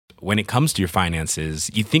when it comes to your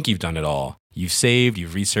finances, you think you've done it all. You've saved,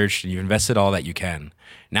 you've researched, and you've invested all that you can.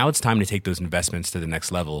 Now it's time to take those investments to the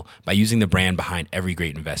next level by using the brand behind every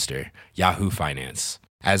great investor, Yahoo Finance.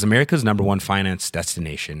 As America's #1 finance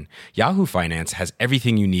destination, Yahoo Finance has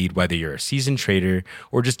everything you need, whether you're a seasoned trader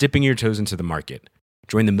or just dipping your toes into the market.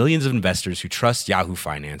 Join the millions of investors who trust Yahoo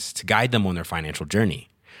Finance to guide them on their financial journey.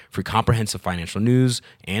 For comprehensive financial news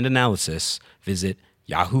and analysis, visit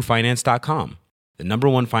yahoofinance.com, the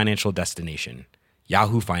 #1 financial destination,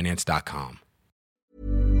 yahoofinance.com.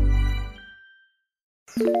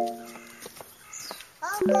 本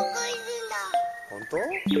当？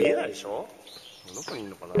見えないでしょ？どこにいる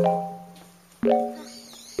のかな？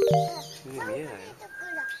見えないよ。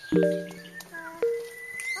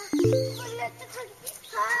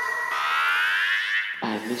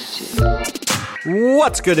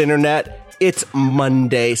What's good, Internet? It's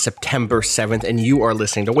Monday, September 7th, and you are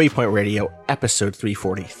listening to Waypoint Radio, episode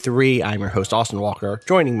 343. I'm your host, Austin Walker.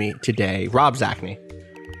 Joining me today, Rob Zachney.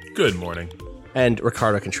 Good morning. And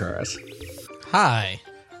Ricardo Contreras. Hi.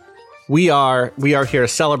 We are here to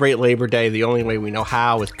celebrate Labor Day the only way we know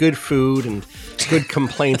how, with good food and good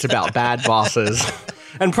complaints about bad bosses.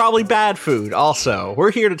 And probably bad food also.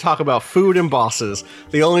 We're here to talk about food and bosses,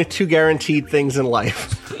 the only two guaranteed things in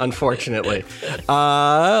life, unfortunately.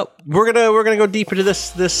 We're gonna go deep into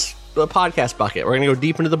this podcast bucket. We're gonna go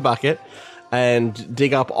deep into the bucket and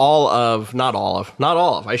dig up not all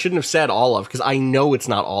of. I shouldn't have said all of, because I know it's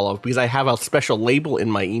not all of, because I have a special label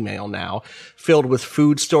in my email now filled with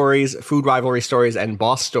food stories, food rivalry stories, and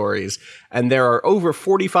boss stories. And there are over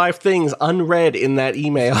 45 things unread in that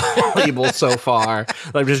email label so far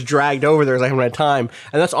that I've just dragged over there as I haven't had time.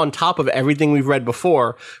 And that's on top of everything we've read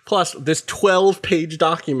before, plus this 12-page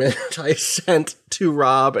document I sent to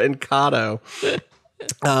Rob and Kato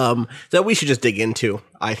that we should just dig into,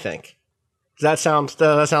 I think. Does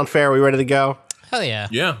that sound fair? Are we ready to go? Hell yeah.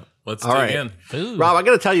 Yeah, let's dig in. Food. Rob, I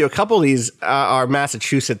got to tell you, a couple of these are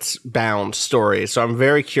Massachusetts-bound stories, so I'm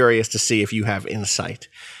very curious to see if you have insight.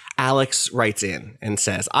 Alex writes in and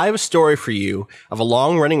says, I have a story for you of a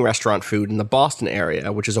long-running restaurant food in the Boston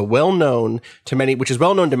area, which is well known to many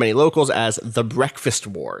locals as the Breakfast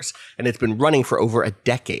Wars, and it's been running for over a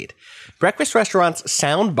decade. Breakfast restaurants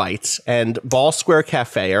Sound Bites and Ball Square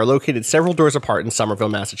Cafe are located several doors apart in Somerville,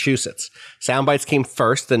 Massachusetts. Sound Bites came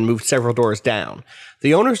first, then moved several doors down.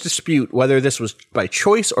 The owners dispute whether this was by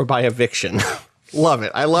choice or by eviction. Love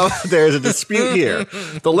it. I love there's a dispute here.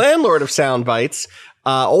 The landlord of Sound Bites,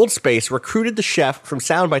 Old Space, recruited the chef from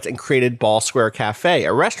Sound Bites and created Ball Square Cafe,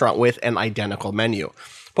 a restaurant with an identical menu.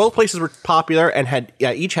 Both places were popular and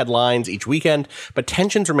each had lines each weekend, but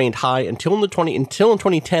tensions remained high until in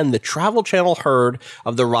 2010, the Travel Channel heard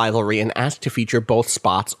of the rivalry and asked to feature both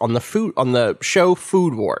spots on the show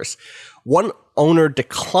Food Wars. One owner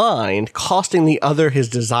declined, costing the other his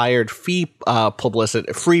desired free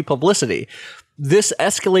publicity. This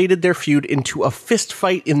escalated their feud into a fist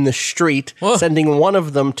fight in the street, sending one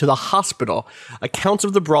of them to the hospital. Accounts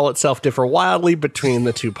of the brawl itself differ wildly between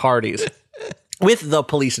the two parties. With the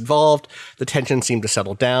police involved, the tension seemed to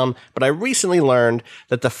settle down, but I recently learned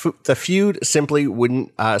that the feud simply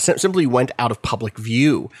went out of public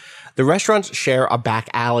view. The restaurants share a back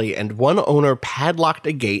alley, and one owner padlocked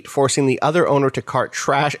a gate, forcing the other owner to cart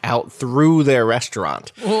trash out through their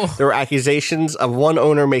restaurant. There were accusations of one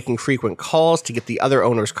owner making frequent calls to get the other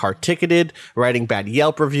owner's car ticketed, writing bad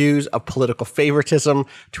Yelp reviews, of political favoritism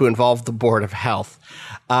to involve the Board of Health.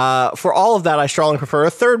 For all of that, I strongly prefer a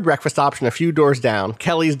third breakfast option a few doors down,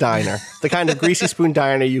 Kelly's Diner, the kind of greasy spoon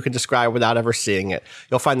diner you can describe without ever seeing it.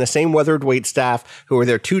 You'll find the same weathered waitstaff who were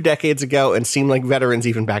there 2 decades ago and seemed like veterans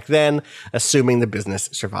even back then, assuming the business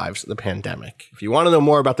survives the pandemic. If you want to know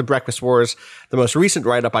more about the Breakfast Wars, the most recent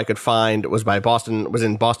write-up I could find was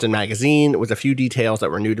in Boston Magazine, with a few details that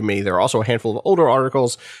were new to me. There are also a handful of older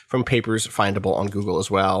articles from papers findable on Google as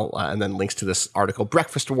well, and then links to this article,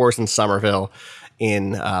 Breakfast Wars in Somerville,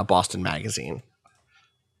 in Boston Magazine.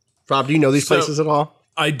 Rob, do you know these places at all?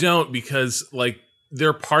 I don't, because there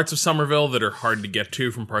are parts of Somerville that are hard to get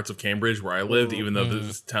to from parts of Cambridge where I lived, even though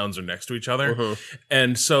the towns are next to each other.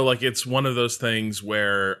 And so it's one of those things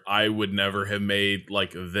where I would never have made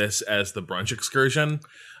this as the brunch excursion.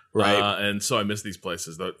 Right. And so I miss these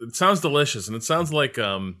places, though. It sounds delicious, and it sounds like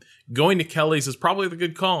going to Kelly's is probably the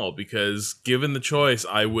good call, because given the choice,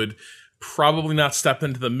 I would probably not step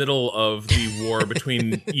into the middle of the war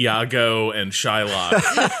between Iago and Shylock.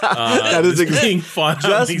 That is being fought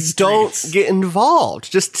on these just don't streets. get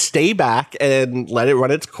involved. Just stay back and let it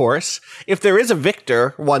run its course. If there is a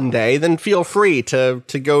victor one day, then feel free to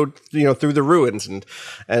go through the ruins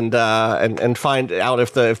and find out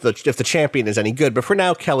if the champion is any good. But for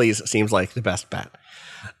now, Kelly's seems like the best bet.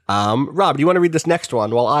 Rob, do you want to read this next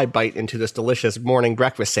one while I bite into this delicious morning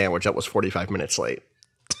breakfast sandwich that was 45 minutes late?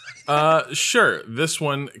 Sure. This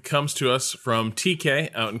one comes to us from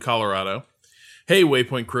TK out in Colorado. Hey,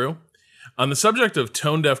 Waypoint crew. On the subject of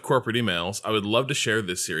tone-deaf corporate emails, I would love to share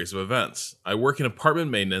this series of events. I work in apartment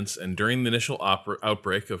maintenance, and during the initial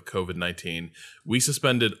outbreak of COVID-19, we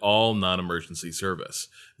suspended all non-emergency service.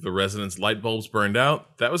 If the residents' light bulbs burned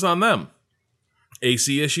out, that was on them.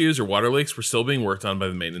 AC issues or water leaks were still being worked on by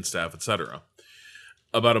the maintenance staff, etc.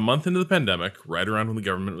 About a month into the pandemic, right around when the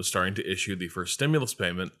government was starting to issue the first stimulus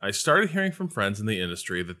payment, I started hearing from friends in the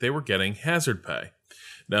industry that they were getting hazard pay.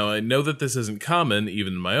 Now, I know that this isn't common,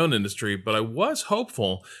 even in my own industry, but I was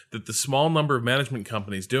hopeful that the small number of management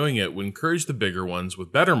companies doing it would encourage the bigger ones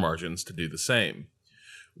with better margins to do the same.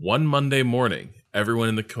 One Monday morning, everyone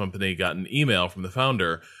in the company got an email from the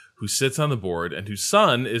founder, who sits on the board and whose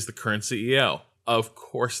son is the current CEO. Of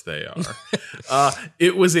course they are.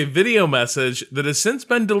 It was a video message that has since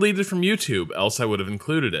been deleted from YouTube, else I would have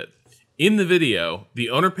included it. In the video, the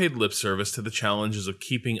owner paid lip service to the challenges of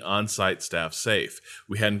keeping on-site staff safe.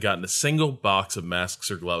 We hadn't gotten a single box of masks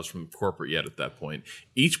or gloves from corporate yet at that point.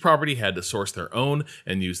 Each property had to source their own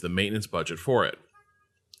and use the maintenance budget for it.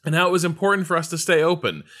 And how it was important for us to stay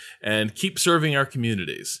open and keep serving our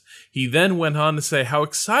communities. He then went on to say how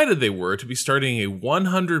excited they were to be starting a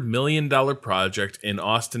 $100 million project in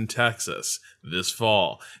Austin, Texas this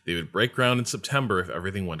fall. They would break ground in September if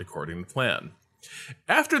everything went according to plan.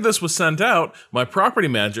 After this was sent out, my property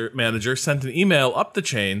manager sent an email up the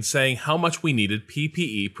chain saying how much we needed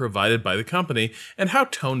PPE provided by the company and how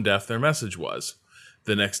tone-deaf their message was.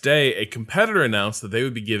 The next day, a competitor announced that they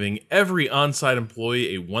would be giving every on-site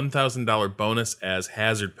employee a $1,000 bonus as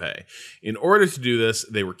hazard pay. In order to do this,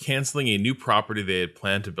 they were canceling a new property they had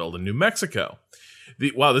planned to build in New Mexico.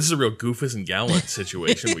 Wow, this is a real Goofus and Gallant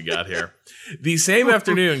situation we got here. The same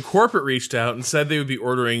afternoon, corporate reached out and said they would be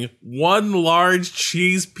ordering one large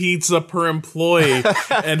cheese pizza per employee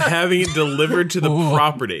and having it delivered to the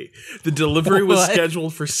property. The delivery was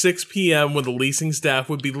scheduled for 6 p.m. when the leasing staff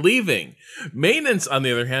would be leaving. Maintenance, on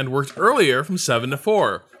the other hand, worked earlier from 7 to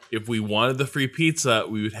 4. If we wanted the free pizza,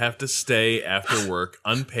 we would have to stay after work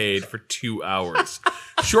unpaid for 2 hours.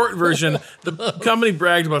 Short version, the company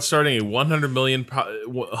bragged about starting a $100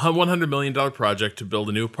 million project to build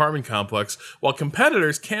a new apartment complex, while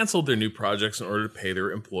competitors canceled their new projects in order to pay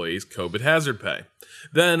their employees COVID hazard pay.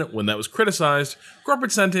 Then, when that was criticized,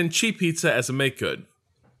 corporate sent in cheap pizza as a make good.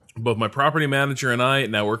 Both my property manager and I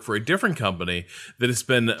now work for a different company that has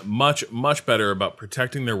been much, much better about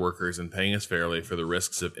protecting their workers and paying us fairly for the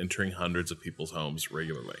risks of entering hundreds of people's homes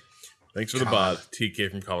regularly. Thanks for the bod,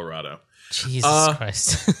 TK from Colorado. Jesus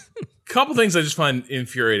Christ. Couple things I just find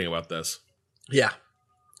infuriating about this. Yeah.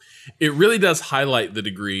 It really does highlight the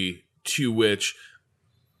degree to which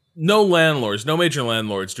no major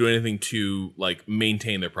landlords do anything to like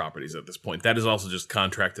maintain their properties at this point. That is also just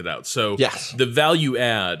contracted out. So yes, the value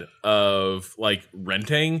add of like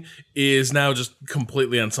renting is now just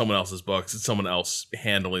completely on someone else's books. It's someone else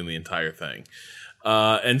handling the entire thing.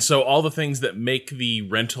 And so all the things that make the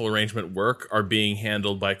rental arrangement work are being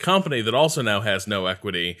handled by a company that also now has no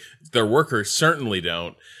equity. Their workers certainly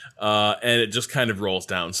don't. And it just kind of rolls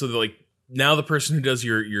down. So like now the person who does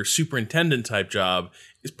your superintendent type job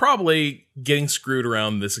is probably getting screwed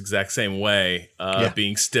around this exact same way,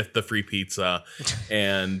 being stiffed the free pizza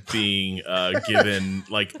and being given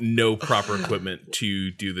like no proper equipment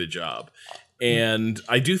to do the job. And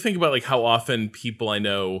I do think about like how often people I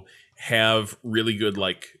know have really good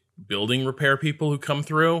like building repair people who come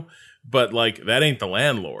through, but like that ain't the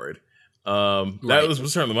landlord. That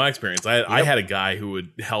was certainly my experience. I had a guy who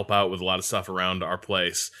would help out with a lot of stuff around our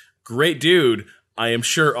place. Great dude. I am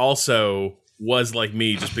sure also was like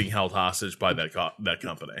me, just being held hostage by that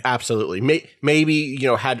company. Absolutely. Maybe,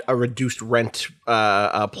 had a reduced rent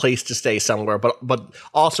a place to stay somewhere, but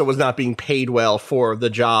also was not being paid well for the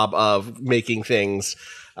job of making things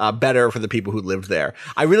better for the people who lived there.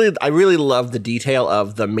 I really love the detail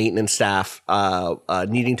of the maintenance staff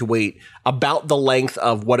needing to wait about the length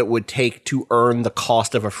of what it would take to earn the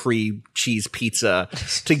cost of a free cheese pizza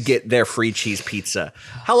to get their free cheese pizza.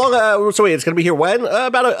 How long? So wait, it's going to be here when?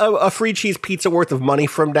 About a free cheese pizza worth of money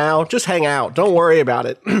from now. Just hang out. Don't worry about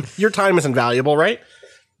it. Your time is invaluable, right?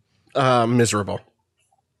 Miserable.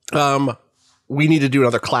 We need to do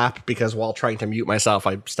another clap because while trying to mute myself,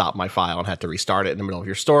 I stopped my file and had to restart it in the middle of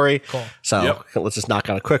your story. Cool. So let's just knock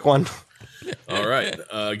out a quick one. All right.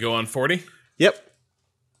 Go on 40. Yep.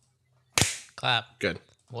 Clap. Good.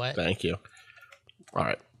 What? Thank you. All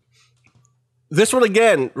right. This one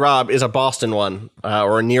again, Rob, is a Boston one,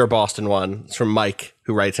 or a near Boston one. It's from Mike,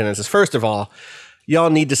 who writes in and says, first of all, y'all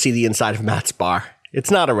need to see the inside of Matt's bar. It's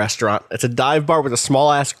not a restaurant. It's a dive bar with a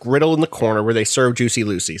small-ass griddle in the corner where they serve Juicy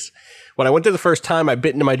Lucy's. When I went there the first time, I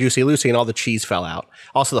bit into my Juicy Lucy and all the cheese fell out.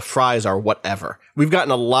 Also, the fries are whatever. We've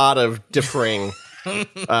gotten a lot of differing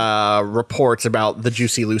reports about the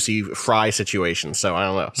Juicy Lucy fry situation, so I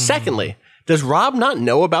don't know. Secondly, does Rob not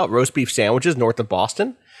know about roast beef sandwiches north of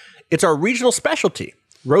Boston? It's our regional specialty.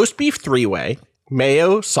 Roast beef three-way,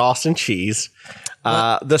 mayo, sauce, and cheese.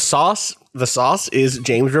 The sauce is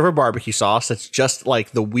James River barbecue sauce. It's just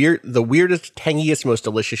like the weirdest, tangiest, most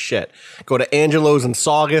delicious shit. Go to Angelo's in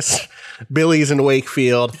Saugus, Billy's in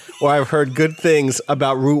Wakefield, or I've heard good things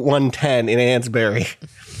about Route 110 in Ansbury.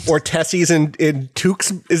 Or Tessie's in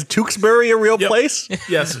Tewks. Is Tewksbury a real place?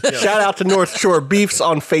 Yes. Shout out to North Shore Beefs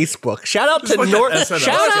on Facebook. Shout out to North.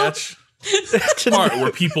 Shout out. Part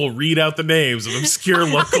where people read out the names of obscure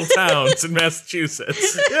local towns in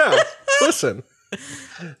Massachusetts. Yeah, listen.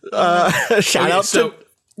 Shout out to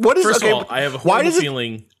what is? First of all, I have a horrible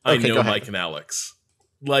feeling I know Mike and Alex.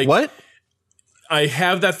 Like what? I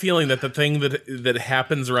have that feeling that the thing that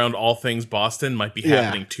happens around all things Boston might be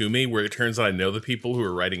happening to me, where it turns out I know the people who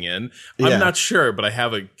are writing in. I'm not sure, but I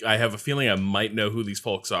have a feeling I might know who these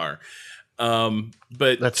folks are.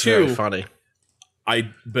 But that's very funny.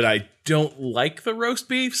 I don't like the roast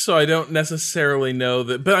beef, so I don't necessarily know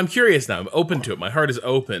that. But I'm curious now. I'm open to it. My heart is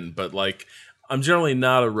open, but like I'm generally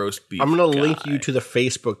not a roast beef. I'm going to link you to the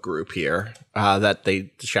Facebook group here that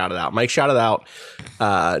they shouted out. Mike shouted out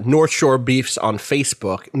North Shore Beefs on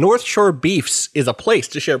Facebook. North Shore Beefs is a place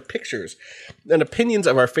to share pictures and opinions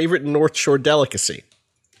of our favorite North Shore delicacy.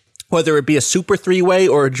 Whether it be a super three-way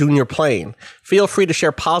or a junior plain, feel free to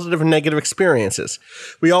share positive and negative experiences.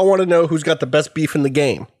 We all want to know who's got the best beef in the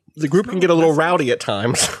game. The group can get a little rowdy at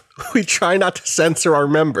times. We try not to censor our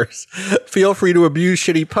members. Feel free to abuse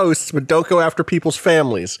shitty posts, but don't go after people's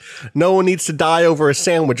families. No one needs to die over a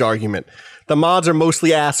sandwich argument. The mods are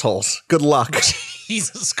mostly assholes. Good luck.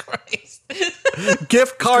 Jesus Christ.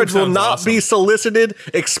 Gift cards will not be solicited,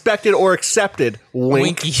 expected, or accepted.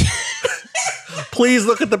 Wink. Winky. Please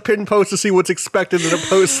look at the pinned post to see what's expected in the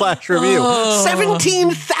post/review.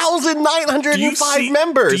 17,905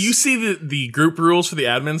 members. Do you see the group rules for the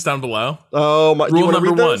admins down below? Oh my! Rule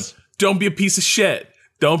number 1: don't be a piece of shit.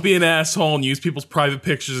 Don't be an asshole and use people's private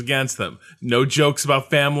pictures against them. No jokes about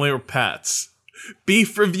family or pets.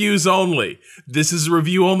 Beef reviews only. This is a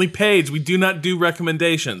review-only page. We do not do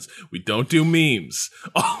recommendations. We don't do memes.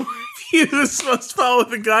 All reviews must follow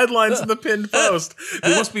the guidelines in the pinned post.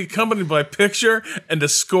 They must be accompanied by a picture and a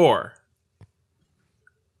score.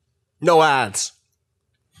 No ads.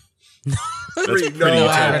 No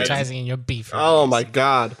advertising in your beef reviews. Oh my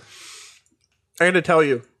god! I got to tell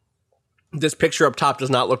you, this picture up top does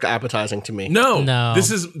not look appetizing to me. No. This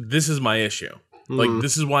is my issue. Like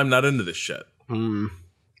this is why I'm not into this shit.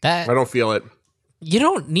 That I don't feel it. You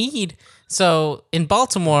don't need. So in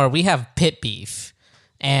Baltimore, we have pit beef,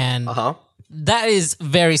 and that is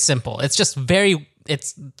very simple. It's just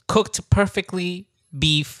it's cooked perfectly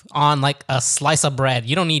beef on like a slice of bread.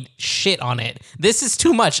 You don't need shit on it. This is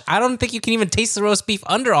too much. I don't think you can even taste the roast beef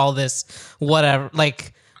under all this. Whatever,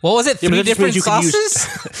 like. What was it? 3 different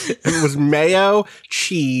sauces? It was mayo,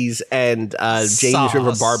 cheese, and James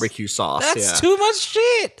River barbecue sauce. That's too much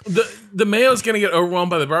shit. The mayo is going to get overwhelmed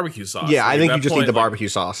by the barbecue sauce. Yeah, I think you just need the barbecue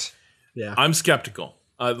sauce. Yeah, I'm skeptical.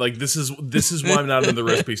 Like this is why I'm not in the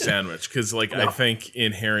roast beef sandwich, because I think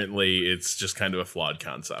inherently it's just kind of a flawed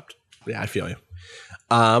concept. Yeah, I feel you.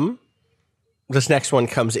 This next one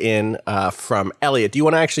comes in from Elliot. Do you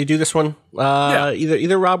want to actually do this one?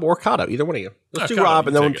 Either Rob or Kato, either one of you. Let's do Rob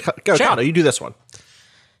and then go. Sure. Kato, you do this one.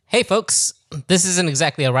 Hey folks, this isn't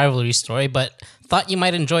exactly a rivalry story, but thought you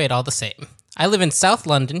might enjoy it all the same. I live in South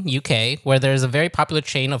London, UK, where there is a very popular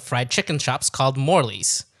chain of fried chicken shops called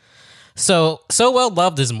Morley's. So well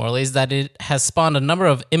loved is Morley's that it has spawned a number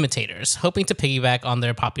of imitators, hoping to piggyback on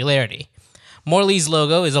their popularity. Morley's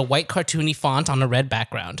logo is a white cartoony font on a red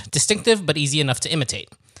background, distinctive but easy enough to imitate.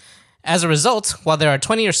 As a result, while there are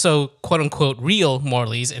 20 or so quote-unquote real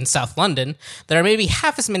Morleys in South London, there are maybe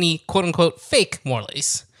half as many quote-unquote fake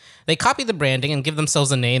Morleys. They copy the branding and give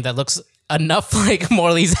themselves a name that looks enough like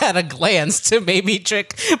Morley's at a glance to maybe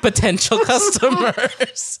trick potential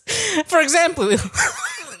customers. For example,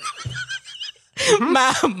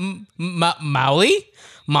 Mowley?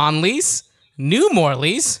 Monleys, New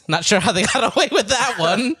Morleys, not sure how they got away with that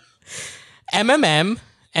one, MMM,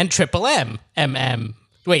 and Triple M.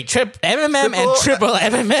 Wait, MMM and Triple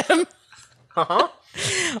MMM. Uh-huh.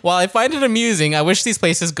 While I find it amusing, I wish these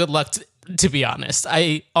places good luck, to be honest.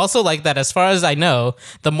 I also like that, as far as I know,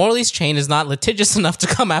 the Morley's chain is not litigious enough to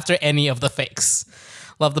come after any of the fakes.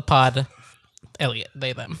 Love the pod. Elliot,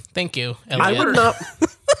 they, them. Thank you, Elliot. I would not.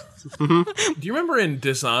 Do you remember in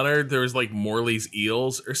Dishonored there was like Morley's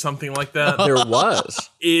Eels or something like that? There was.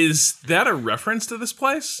 Is that a reference to this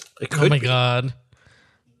place? It Oh could my be. god.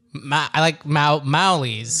 I like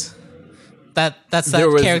Mowleys. That's There that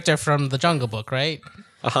was- character from the Jungle Book, right?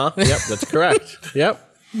 Uh-huh. Yep, that's correct. Yep.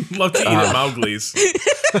 Love to eat at Mowgli's.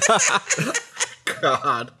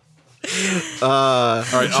 God. All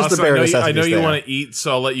right, just the also, bare I know necessities you there. want to eat,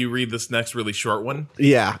 so I'll let you read this next really short one.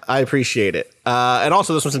 Yeah, I appreciate it. And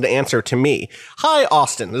also, this was an answer to me. Hi,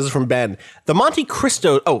 Austin. This is from Ben. The Monte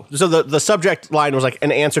Cristo. Oh, so the subject line was like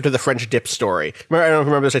an answer to the French dip story. Remember, I don't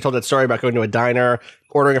remember this. I told that story about going to a diner,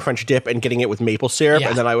 ordering a French dip, and getting it with maple syrup. Yeah.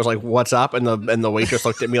 And then I was like, "What's up?" And the waitress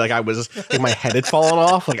looked at me like I was like my head had fallen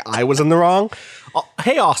off, like I was in the wrong.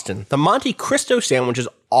 Hey, Austin. The Monte Cristo sandwich is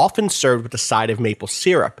often served with a side of maple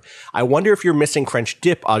syrup. I wonder if your missing French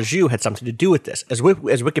dip au jus had something to do with this. As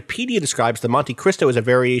Wikipedia describes, the Monte Cristo is a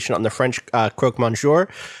variation on the French croque monsieur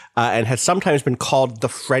and has sometimes been called the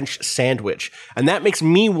French sandwich. And that makes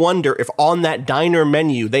me wonder if on that diner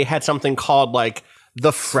menu they had something called like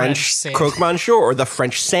the French croque monsieur or the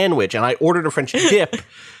French sandwich. And I ordered a French dip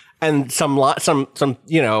and some wires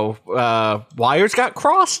got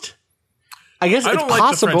crossed. I guess I it's don't like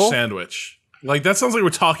possible. the French sandwich. Like, that sounds like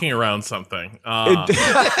we're talking around something. You ordered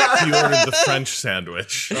the French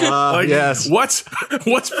sandwich. yes. What's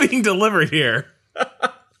being delivered here?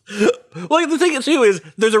 Well, the thing too is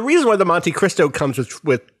there's a reason why the Monte Cristo comes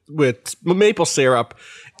with maple syrup.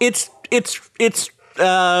 It's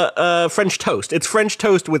French toast. It's French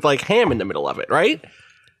toast with like ham in the middle of it, right?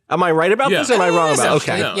 Am I right about this? Or am I wrong about it?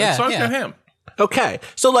 Okay. No, Yeah, it's not yeah. ham. Okay.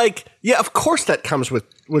 So like, yeah, of course that comes with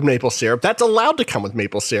maple syrup. That's allowed to come with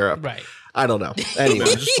maple syrup. Right. I don't know. I'm Anyway.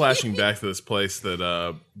 just flashing back to this place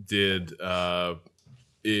that did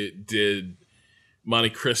Monte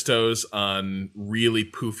Cristos on really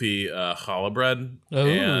poofy challah bread, Ooh.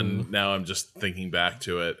 and now I'm just thinking back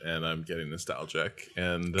to it, and I'm getting nostalgic,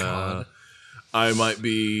 and I might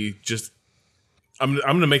be just. I'm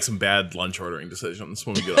gonna make some bad lunch ordering decisions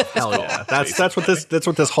when we get off this Hell call. yeah. That's what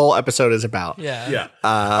this whole episode is about. Yeah. Yeah.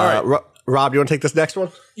 All right. Rob, you want to take this next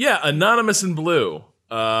one? Yeah, Anonymous in Blue.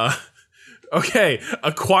 Okay,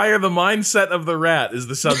 acquire the mindset of the rat is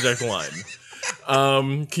the subject line.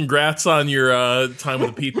 Congrats on your time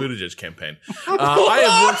with the Pete Buttigieg campaign. I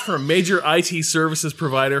have worked for a major IT services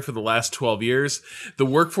provider for the last 12 years. The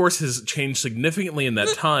workforce has changed significantly in that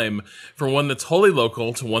time from one that's wholly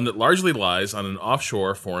local to one that largely lies on an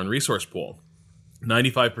offshore foreign resource pool.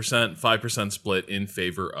 95%, 5% split in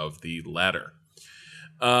favor of the latter.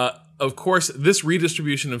 Of course, this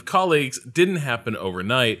redistribution of colleagues didn't happen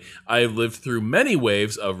overnight. I have lived through many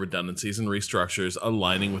waves of redundancies and restructures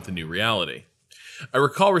aligning with the new reality. I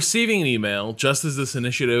recall receiving an email just as this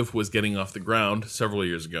initiative was getting off the ground several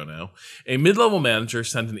years ago now. A mid-level manager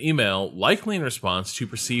sent an email, likely in response to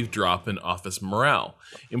perceived drop in office morale,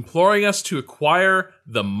 imploring us to acquire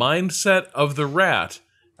the mindset of the rat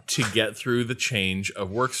to get through the change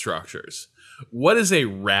of work structures. What is a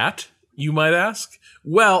rat, you might ask?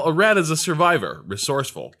 Well, a rat is a survivor,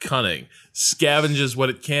 resourceful, cunning, scavenges what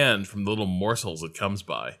it can from the little morsels it comes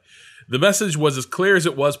by. The message was as clear as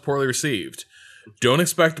it was poorly received. Don't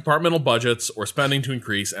expect departmental budgets or spending to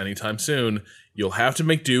increase anytime soon. You'll have to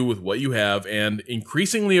make do with what you have, and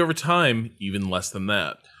increasingly over time, even less than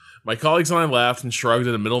that. My colleagues and I laughed and shrugged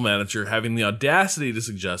at a middle manager having the audacity to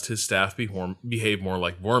suggest his staff behave more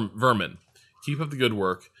like vermin. Keep up the good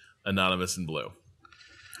work, Anonymous in Blue.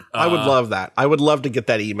 I would love that. I would love to get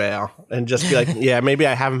that email and just be like, yeah, maybe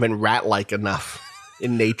I haven't been rat-like enough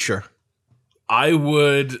in nature. I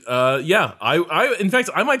would, I in fact,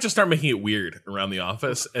 I might just start making it weird around the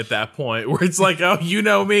office at that point, where it's like, oh, you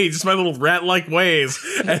know me, just my little rat-like ways,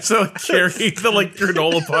 and so carry the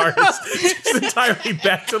granola bars just entirely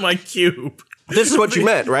back to my cube. This is what you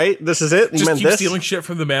meant, right? This is it? You Just meant keep this? stealing shit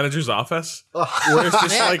from the manager's office, where it's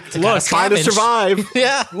just like, look, Try to survive.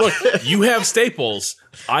 Yeah. look, you have staples,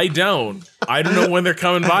 I don't know when they're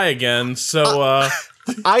coming by again, so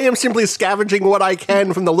I am simply scavenging what I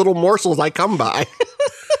can from the little morsels I come by.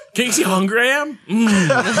 can you see how hungry I am?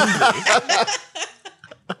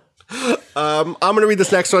 I'm going to read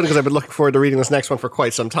this next one because I've been looking forward to reading this next one for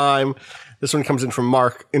quite some time. This one comes in from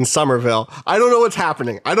Mark in Somerville. I don't know what's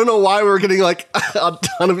happening. I don't know why we're getting like a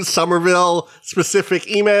ton of Somerville specific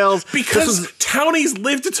emails. Because townies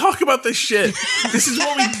live to talk about this shit. This is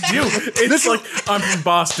what we do. It's like, I'm from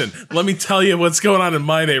Boston. Let me tell you what's going on in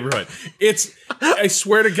my neighborhood. I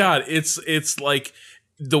swear to God, it's like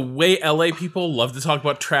the way LA people love to talk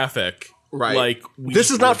about traffic. Right. Like this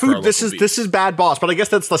is not food. This is bad boss. But I guess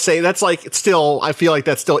that's the same. That's like it's still. I feel like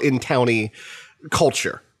that's still in towny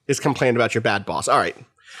culture. Is complained about your bad boss. All right.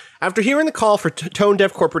 After hearing the call for tone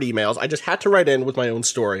deaf corporate emails, I just had to write in with my own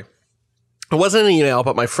story. It wasn't an email,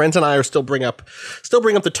 but my friends and I are still bring up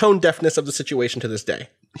the tone deafness of the situation to this day.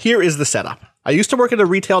 Here is the setup. I used to work at a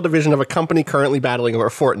retail division of a company currently battling over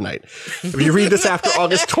Fortnite. If you read this after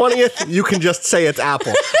August 20th, you can just say it's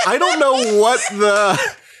Apple. I don't know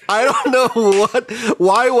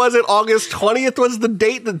why was it August 20th was the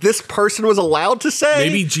date that this person was allowed to say?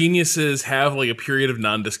 Maybe geniuses have like a period of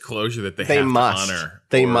non-disclosure that they have to honor.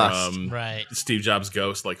 They must. Right. Steve Jobs'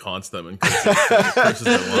 ghost like haunts them and curses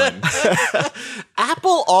their line.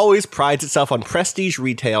 Apple always prides itself on prestige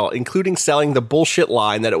retail, including selling the bullshit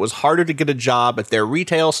line that it was harder to get a job at their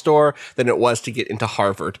retail store than it was to get into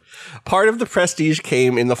Harvard. Part of the prestige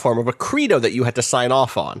came in the form of a credo that you had to sign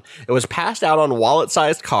off on. It was passed out on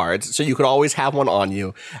wallet-sized cards, so you could always have one on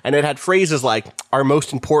you, and it had phrases like, "Our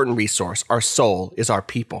most important resource, our soul, is our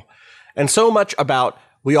people." And so much about,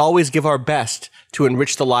 "We always give our best to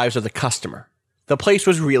enrich the lives of the customer." The place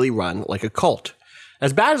was really run like a cult.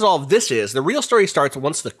 As bad as all of this is, the real story starts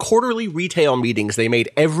once the quarterly retail meetings they made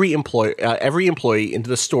every employee into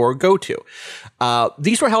the store go to.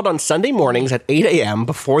 These were held on Sunday mornings at 8 a.m.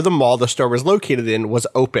 before the mall the store was located in was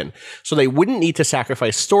open, so they wouldn't need to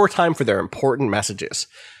sacrifice store time for their important messages.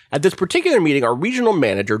 At this particular meeting, our regional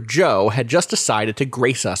manager, Joe, had just decided to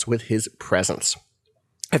grace us with his presence.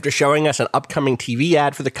 After showing us an upcoming TV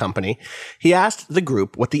ad for the company, he asked the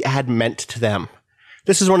group what the ad meant to them.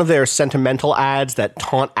 This is one of their sentimental ads that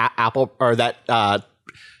taunt Apple products,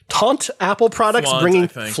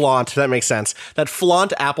 flaunt. That makes sense. That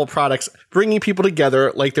flaunt Apple products, bringing people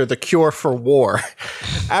together like they're the cure for war.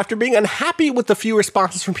 After being unhappy with the few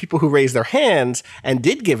responses from people who raised their hands and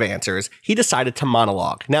did give answers, he decided to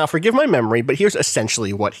monologue. Now, forgive my memory, but here's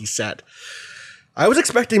essentially what he said. "I was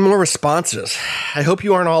expecting more responses. I hope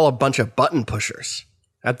you aren't all a bunch of button pushers."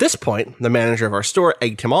 At this point, the manager of our store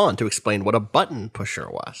egged him on to explain what a button pusher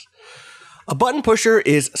was. A button pusher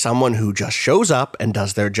is someone who just shows up and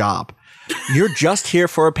does their job. You're just here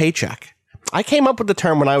for a paycheck. I came up with the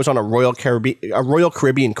term when I was on a Royal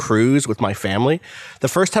Caribbean cruise with my family. The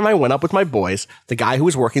first time I went up with my boys, the guy who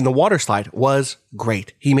was working the water slide was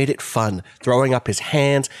great. He made it fun, throwing up his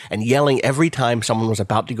hands and yelling every time someone was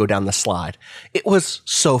about to go down the slide. It was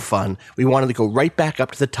so fun. We wanted to go right back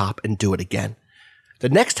up to the top and do it again. The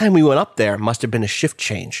next time we went up there must have been a shift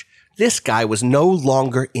change. This guy was no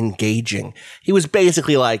longer engaging. He was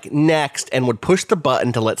basically like, next, and would push the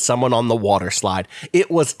button to let someone on the water slide. It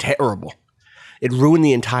was terrible. It ruined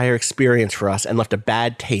the entire experience for us and left a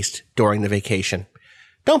bad taste during the vacation.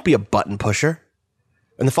 Don't be a button pusher.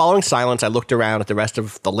 In the following silence, I looked around at the rest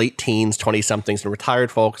of the late teens, 20-somethings, and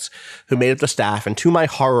retired folks who made up the staff, and to my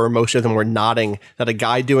horror, most of them were nodding that a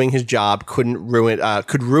guy doing his job could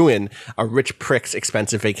ruin a rich prick's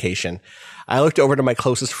expensive vacation. I looked over to my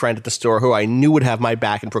closest friend at the store, who I knew would have my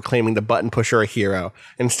back in proclaiming the button pusher a hero.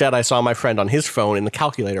 Instead, I saw my friend on his phone in the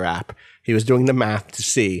calculator app. He was doing the math to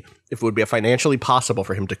see if it would be financially possible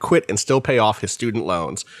for him to quit and still pay off his student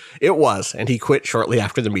loans. It was, and he quit shortly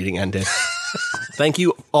after the meeting ended. Thank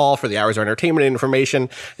you all for the hours of entertainment and information.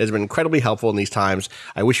 It has been incredibly helpful in these times.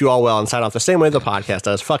 I wish you all well and sign off the same way the podcast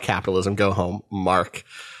does. Fuck capitalism. Go home. Mark.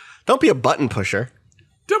 Don't be a button pusher.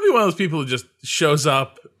 Don't be one of those people who just shows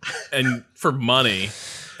up and for money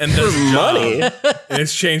and does money in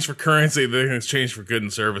exchange for currency, then in exchange for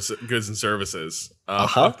goods and services.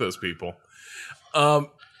 Fuck those people.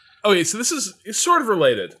 Okay, so it's sort of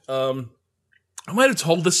related. I might have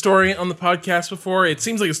told this story on the podcast before. It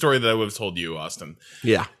seems like a story that I would have told you, Austin.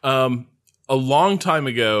 Yeah. A long time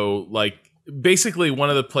ago, like basically one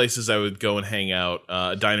of the places I would go and hang out,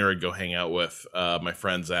 a diner I'd go hang out with my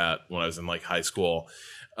friends at when I was in like high school.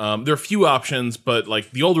 There are a few options, but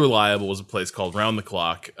like the old reliable was a place called Round the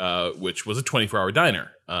Clock, which was a 24-hour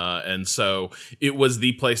diner. And so it was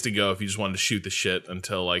the place to go if you just wanted to shoot the shit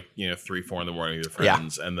until like, 3, 4 in the morning with your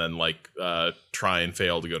friends, and then like try and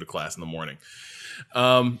fail to go to class in the morning.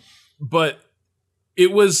 But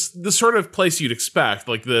it was the sort of place you'd expect.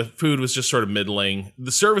 Like the food was just sort of middling.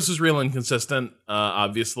 The service was real inconsistent,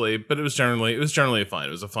 obviously, but it was generally fine.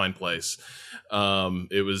 It was a fine place.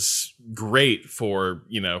 It was great for,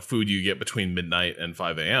 food you get between midnight and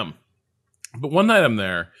 5 a.m. But one night I'm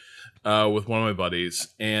there with one of my buddies,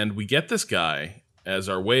 and we get this guy as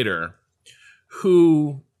our waiter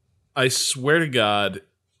who, I swear to God,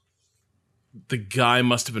 the guy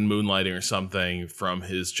must have been moonlighting or something from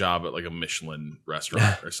his job at like a Michelin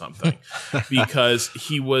restaurant or something, because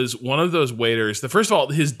he was one of those waiters that, first of all,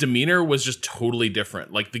 his demeanor was just totally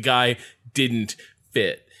different. Like the guy didn't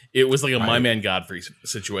fit. It was like a My Man Godfrey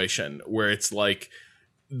situation where it's like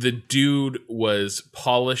the dude was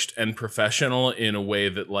polished and professional in a way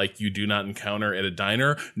that like you do not encounter at a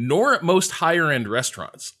diner, nor at most higher end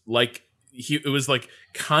restaurants. Like it was like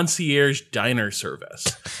concierge diner service.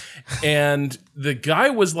 And the guy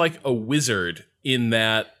was like a wizard in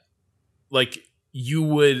that, like, you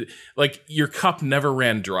would, like, your cup never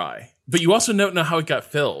ran dry, but you also don't know how it got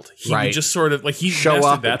filled. He would just sort of, like, he show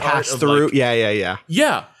up and pass through. Like,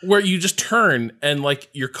 yeah, where you just turn and, like,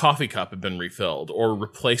 your coffee cup had been refilled or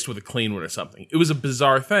replaced with a clean one or something. It was a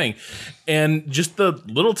bizarre thing. And just the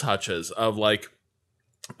little touches of, like,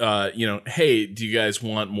 hey, do you guys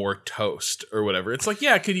want more toast or whatever? It's like,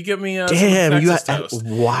 yeah, could you give me a toast?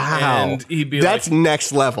 Wow. And he'd be that's like,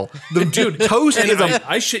 next level. The dude, toast is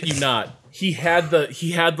I shit you not. He had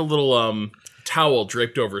the little towel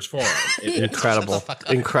draped over his forearm. Incredible.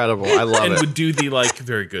 I love it. And would do the like,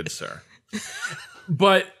 very good, sir.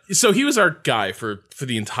 But so he was our guy for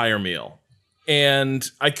the entire meal. And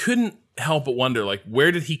I couldn't help but wonder, like,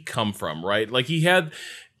 where did he come from, right? Like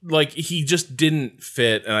he just didn't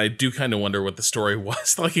fit, and I do kind of wonder what the story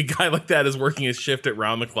was. Like a guy like that is working his shift at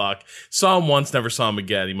round the clock. Saw him once, never saw him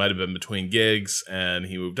again. He might have been between gigs, and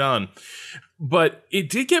he moved on. But it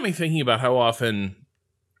did get me thinking about how often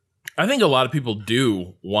I think a lot of people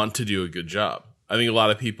do want to do a good job. I think a lot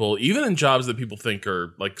of people, even in jobs that people think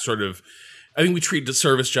are like sort of, I think we treat the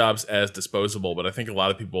service jobs as disposable, but I think a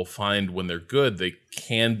lot of people find when they're good, they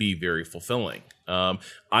can be very fulfilling. I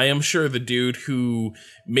am sure the dude who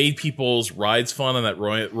made people's rides fun on that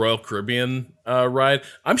Royal Caribbean ride,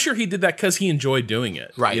 I'm sure he did that because he enjoyed doing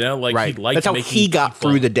it. Right. He liked That's how he got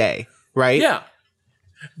through the day, right? Yeah.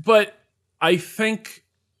 But I think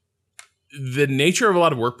the nature of a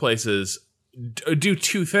lot of workplaces do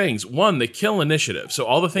two things. One, they kill initiative. So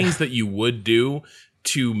all the things that you would do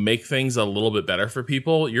to make things a little bit better for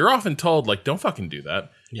people, you're often told, like, don't fucking do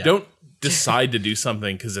that. Yeah. Don't decide to do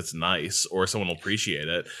something because it's nice or someone will appreciate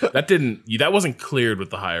it. That wasn't cleared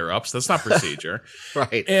with the higher ups. That's not procedure.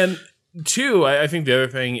 Right. And two, I think the other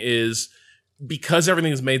thing is because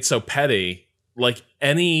everything is made so petty, like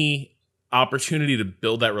any opportunity to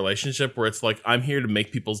build that relationship where it's like, I'm here to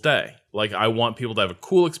make people's day. Like, I want people to have a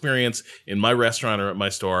cool experience in my restaurant or at my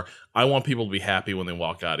store. I want people to be happy when they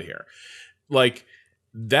walk out of here. Like,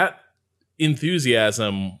 that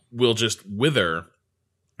enthusiasm will just wither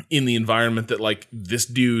in the environment that, like, this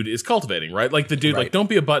dude is cultivating, right? Like, the dude, like, don't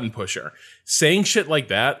be a button pusher. Saying shit like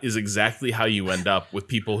that is exactly how you end up with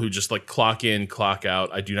people who just, like, clock in, clock out.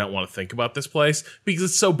 I do not want to think about this place because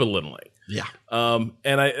it's so belittling. Yeah.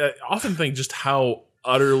 And I often think just how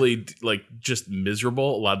utterly, like, just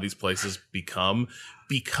miserable a lot of these places become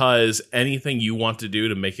because anything you want to do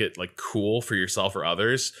to make it, like, cool for yourself or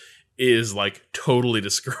others is, like, totally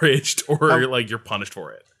discouraged or, like, you're punished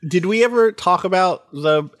for it. Did we ever talk about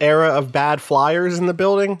the era of bad flyers in the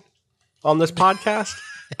building on this podcast?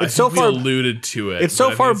 It's so far alluded to it. It's so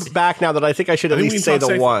far back now that I think I should at least say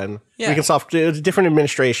the one. Yeah. Microsoft, it was a different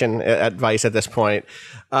administration at Vice at this point.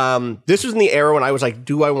 This was in the era when I was like,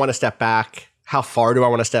 do I want to step back? How far do I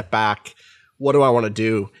want to step back? What do I want to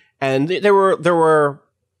do? And there were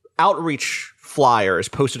outreach flyers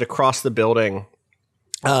posted across the building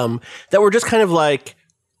that were just kind of like,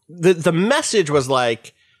 the message was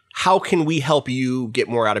like, how can we help you get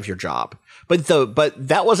more out of your job? But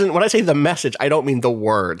that wasn't, when I say the message, I don't mean the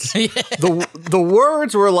words. The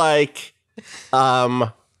words were like,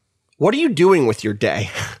 what are you doing with your day?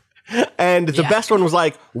 And the best one was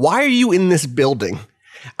like, why are you in this building?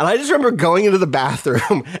 And I just remember going into the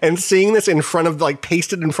bathroom and seeing this in front of, like,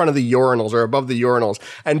 pasted in front of the urinals or above the urinals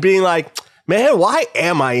and being like, man, why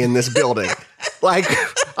am I in this building? Like,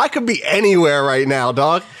 I could be anywhere right now,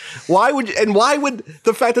 dog. Why would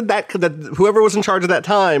the fact that whoever was in charge at that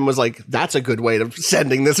time was like, that's a good way of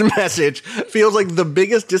sending this message, feels like the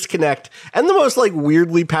biggest disconnect and the most, like,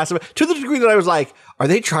 weirdly passive, to the degree that I was like, are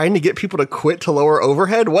they trying to get people to quit to lower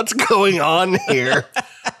overhead? What's going on here?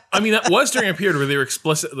 I mean, that was during a period where they were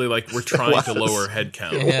explicitly like, we're trying to lower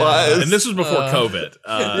headcount. Was. And this was before COVID.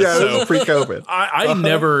 This was pre-COVID. I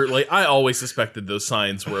never, like, I always suspected those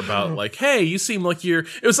signs were about, like, hey, you seem like it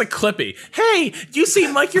was like Clippy. Hey, you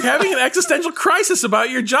seem like you're having an existential crisis about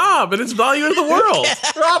your job and its value in the world.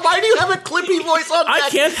 Rob, why do you have a Clippy voice on deck? I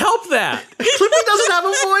can't help that. Clippy doesn't have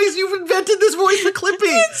a voice. You've invented this voice for Clippy.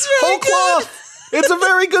 It's really Whole cloth. It's a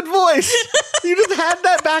very good voice. You just had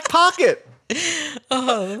that back pocket.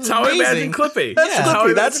 That's how I imagine Clippy. That's how I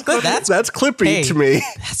Clippy. imagine Clippy. That's Clippy Hey. to me.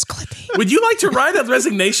 That's Clippy. Would you like to write a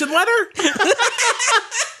resignation letter?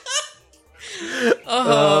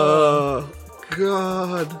 Oh,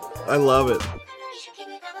 God. I love it.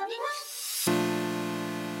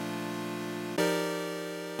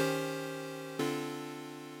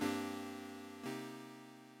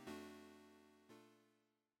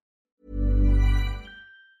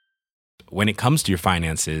 When it comes to your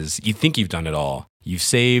finances, you think you've done it all. You've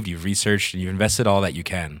saved, you've researched, and you've invested all that you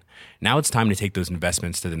can. Now it's time to take those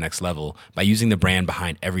investments to the next level by using the brand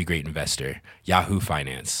behind every great investor, Yahoo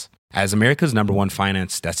Finance. As America's #1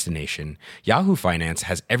 finance destination, Yahoo Finance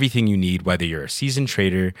has everything you need, whether you're a seasoned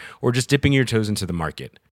trader or just dipping your toes into the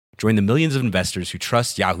market. Join the millions of investors who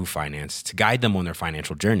trust Yahoo Finance to guide them on their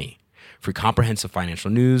financial journey. For comprehensive financial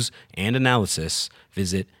news and analysis,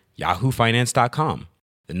 visit yahoofinance.com.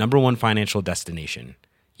 The #1 financial destination,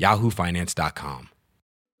 yahoofinance.com.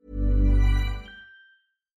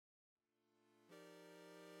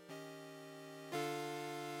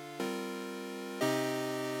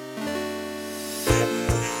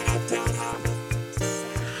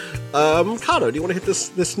 Kato, do you want to hit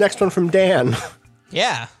this next one from Dan?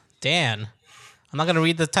 Yeah, Dan. I'm not going to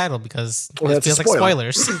read the title because Well, it that's a feels like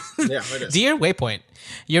spoiler. spoilers. Yeah, it is. Dear Waypoint,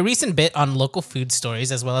 your recent bit on local food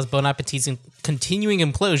stories as well as Bon Appetit's continuing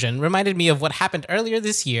implosion reminded me of what happened earlier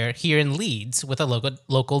this year here in Leeds with a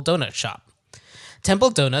local donut shop. Temple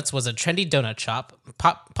Donuts was a trendy donut shop,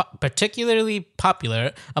 particularly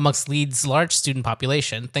popular amongst Leeds' large student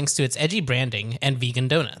population thanks to its edgy branding and vegan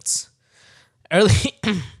donuts.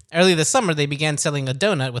 Early this summer, they began selling a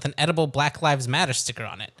donut with an edible Black Lives Matter sticker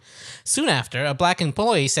on it. Soon after, a black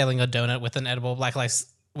employee selling a donut with an edible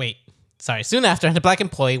Soon after, a black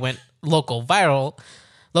employee went locally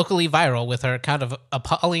viral with her account of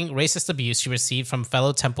appalling racist abuse she received from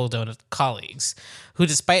fellow Temple Donut colleagues, who,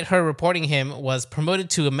 despite her reporting him, was promoted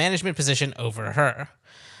to a management position over her.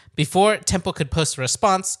 Before Temple could post a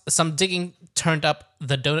response, some digging turned up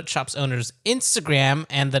the donut shop's owner's Instagram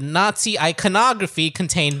and the Nazi iconography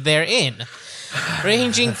contained therein,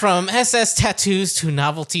 ranging from SS tattoos to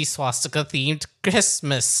novelty swastika-themed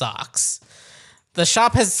Christmas socks. The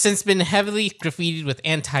shop has since been heavily graffitied with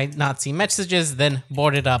anti-Nazi messages, then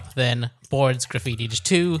boarded up, then boards graffitied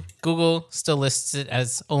too. Google still lists it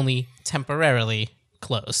as only temporarily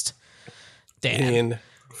closed. Damn.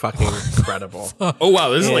 Fucking incredible. Oh, wow.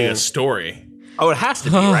 This is like a story. Oh, it has to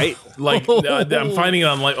be, right? Like, I'm finding it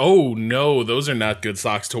on, like, oh, no, those are not good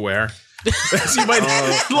socks to wear. So you might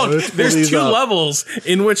look. There's two levels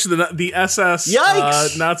in which the SS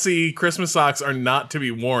Nazi Christmas socks are not to be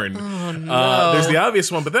worn. Oh, no. There's the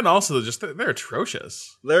obvious one, but then also they're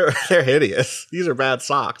atrocious. They're hideous. These are bad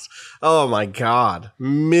socks. Oh my God,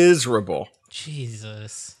 miserable.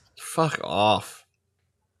 Jesus. Fuck off.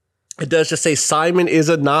 It does just say Simon is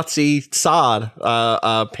a Nazi sod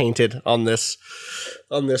painted on this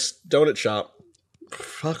donut shop.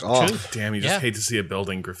 Fuck off. Damn, you just hate to see a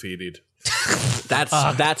building graffitied.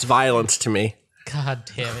 That's violence to me. God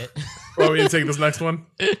damn it. Are we going to take this next one?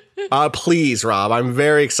 Please, Rob. I'm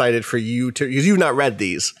very excited for you to, because you've not read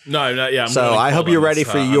these. No, not yet. So I hope you're ready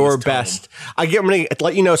for your best. I'm going to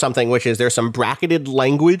let you know something, which is there's some bracketed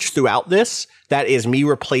language throughout this that is me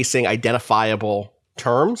replacing identifiable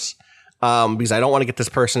terms. Because I don't want to get this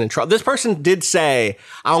person in trouble. This person did say,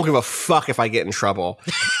 I don't give a fuck if I get in trouble.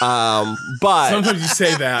 But sometimes you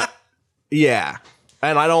say that. Yeah.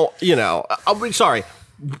 And I don't, sorry.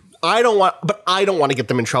 I don't want to get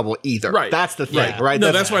them in trouble either. Right. That's the thing, right?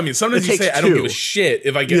 No, that's what I mean. Sometimes you say, I don't give a shit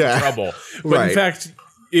if I get in trouble. But in fact,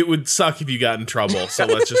 it would suck if you got in trouble. So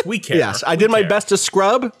we care. Yes, I did my best to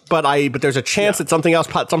scrub, but there's a chance that something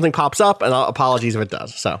pops up, and apologies if it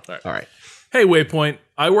does. So, all right. Hey, Waypoint.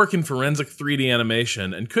 I work in forensic 3D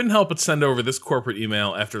animation and couldn't help but send over this corporate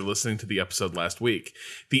email after listening to the episode last week.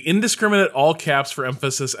 The indiscriminate all caps for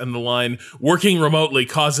emphasis and the line, working remotely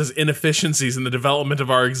causes inefficiencies in the development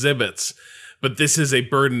of our exhibits, but this is a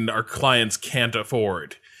burden our clients can't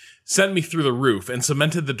afford, sent me through the roof and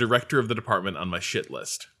cemented the director of the department on my shit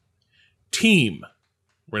list. Team,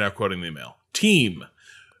 we're now quoting the email. Team,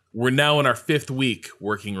 we're now in our 5th week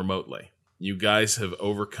working remotely. You guys have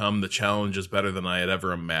overcome the challenges better than I had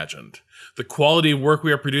ever imagined. The quality of work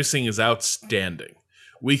we are producing is outstanding.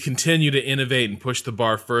 We continue to innovate and push the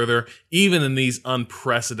bar further, even in these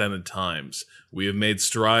unprecedented times. We have made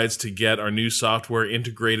strides to get our new software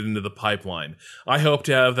integrated into the pipeline. I hope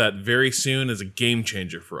to have that very soon as a game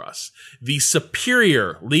changer for us. The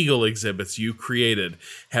superior legal exhibits you created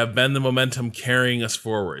have been the momentum carrying us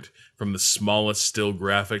forward. From the smallest still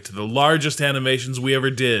graphic to the largest animations we ever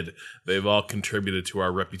did, they've all contributed to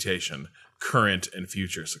our reputation, current and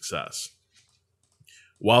future success.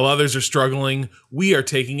 While others are struggling, we are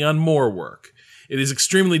taking on more work. It is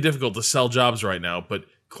extremely difficult to sell jobs right now, but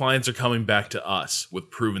clients are coming back to us with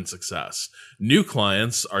proven success. New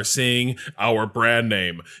clients are seeing our brand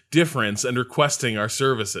name, difference, and requesting our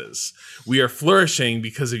services. We are flourishing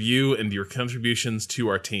because of you and your contributions to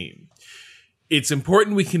our team. It's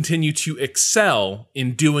important we continue to excel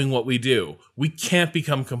in doing what we do. We can't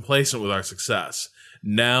become complacent with our success.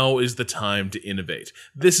 Now is the time to innovate.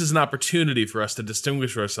 This is an opportunity for us to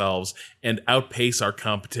distinguish ourselves and outpace our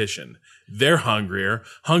competition. They're hungrier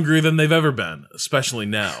than they've ever been, especially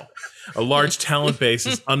now. A large talent base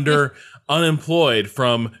is unemployed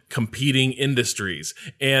from competing industries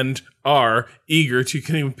and are eager to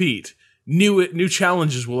compete. New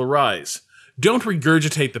challenges will arise. Don't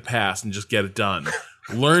regurgitate the past and just get it done.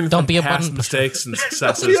 Learn from past mistakes and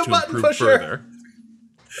successes to improve further.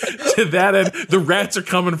 To that end, the rats are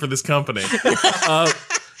coming for this company.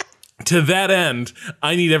 To that end,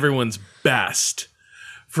 I need everyone's best.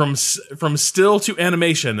 From still to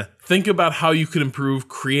animation, think about how you could improve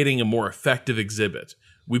creating a more effective exhibit.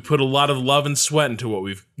 We put a lot of love and sweat into what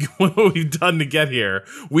we've done to get here.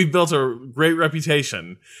 We've built a great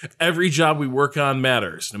reputation. Every job we work on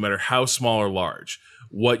matters, no matter how small or large.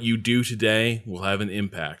 What you do today will have an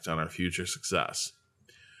impact on our future success.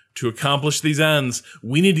 To accomplish these ends,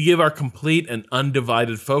 we need to give our complete and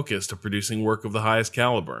undivided focus to producing work of the highest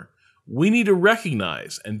caliber. We need to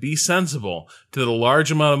recognize and be sensible to the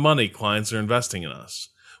large amount of money clients are investing in us.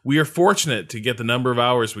 We are fortunate to get the number of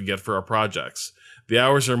hours we get for our projects. The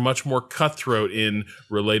hours are much more cutthroat in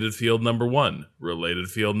related field number 1, related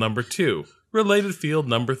field number 2, related field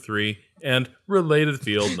number 3, and related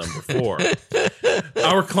field number 4.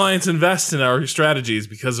 Our clients invest in our strategies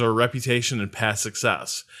because of our reputation and past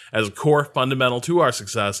success. As a core fundamental to our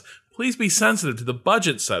success, please be sensitive to the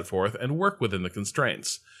budget set forth and work within the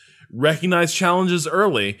constraints. Recognize challenges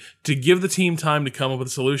early to give the team time to come up with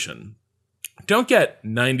a solution. Don't get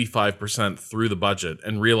 95% through the budget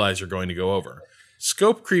and realize you're going to go over.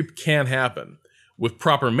 Scope creep can happen. With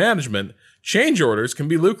proper management, change orders can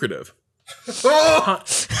be lucrative.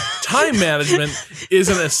 Time management is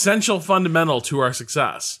an essential fundamental to our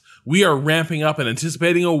success. We are ramping up and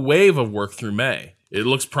anticipating a wave of work through May. It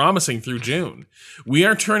looks promising through June. We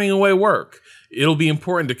aren't turning away work. It'll be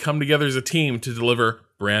important to come together as a team to deliver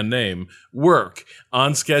brand name work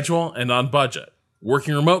on schedule and on budget.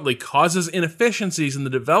 Working remotely causes inefficiencies in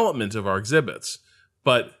the development of our exhibits,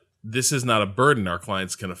 but this is not a burden our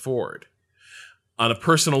clients can afford. On a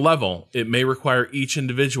personal level, it may require each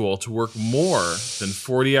individual to work more than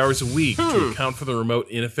 40 hours a week to account for the remote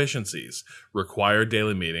inefficiencies, required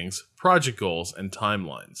daily meetings, project goals, and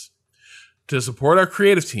timelines. To support our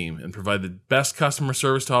creative team and provide the best customer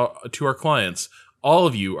service to our clients, all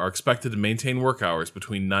of you are expected to maintain work hours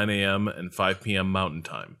between 9 a.m. and 5 p.m. Mountain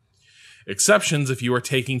Time. Exceptions if you are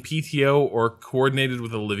taking PTO or coordinated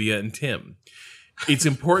with Olivia and Tim. It's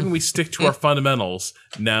important we stick to our fundamentals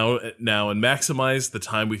now and maximize the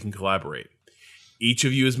time we can collaborate. Each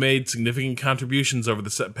of you has made significant contributions over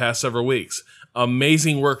the past several weeks.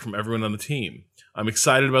 Amazing work from everyone on the team. I'm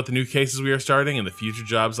excited about the new cases we are starting and the future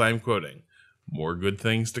jobs I am quoting. More good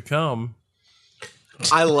things to come.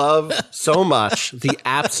 I love so much the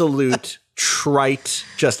absolute trite,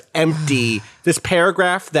 just empty, this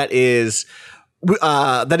paragraph that is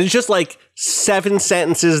just like 7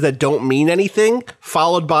 sentences that don't mean anything,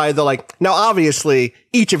 followed by the like, now obviously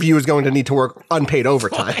each of you is going to need to work unpaid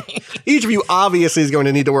overtime. Each of you obviously is going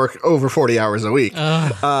to need to work over 40 hours a week.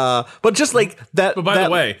 But just like that. But by the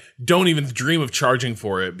way, don't even dream of charging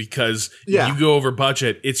for it because if you go over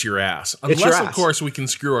budget, it's your ass. Unless, of course, we can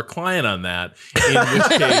screw our client on that, in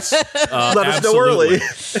which case, let us know early.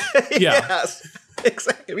 Yeah. Yes.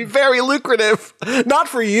 Exactly. It'd be very lucrative. Not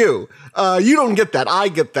for you. You don't get that. I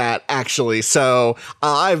get that, actually. So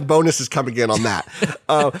I have bonuses coming in on that.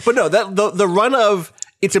 But no, the run of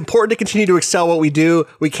it's important to continue to excel what we do.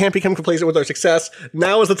 We can't become complacent with our success.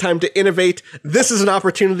 Now is the time to innovate. This is an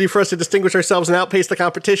opportunity for us to distinguish ourselves and outpace the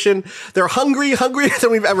competition. They're hungrier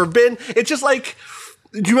than we've ever been. It's just like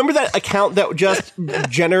Do you remember that account that just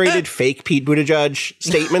generated fake Pete Buttigieg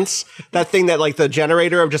statements? That thing that like the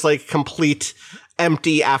generator of just like complete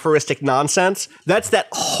empty aphoristic nonsense? That's that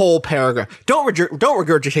whole paragraph. Don't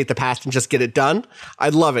regurgitate the past and just get it done. I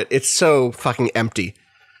love it. It's so fucking empty.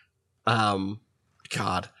 God.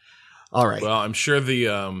 All right. Well, I'm sure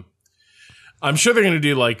they're going to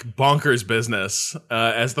do like bonkers business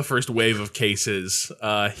as the first wave of cases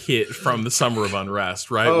hit from the summer of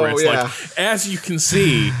unrest, right? Oh, where it's yeah. like, as you can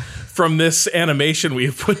see from this animation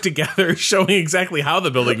we've put together showing exactly how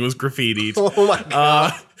the building was graffitied. Oh my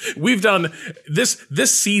God. We've done this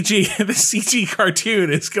CG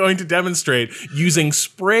cartoon is going to demonstrate using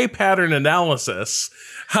spray pattern analysis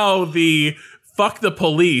how the fuck the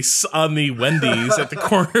police on the Wendy's at the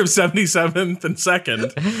corner of 77th and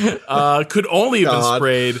 2nd could only have been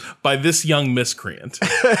sprayed by this young miscreant.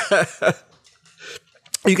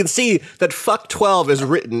 You can see that fuck 12 is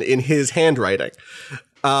written in his handwriting.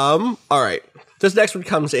 All right. This next one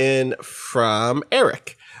comes in from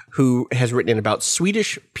Eric, who has written in about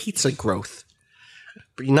Swedish pizza growth.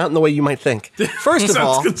 But not in the way you might think. First of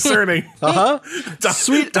all, concerning. Doctor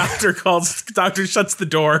shuts the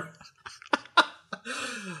door.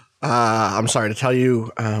 I'm sorry to tell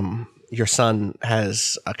you, your son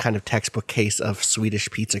has a kind of textbook case of Swedish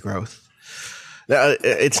pizza growth.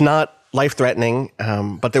 It's not life-threatening,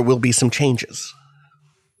 but there will be some changes.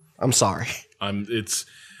 I'm sorry.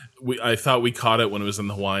 I thought we caught it when it was in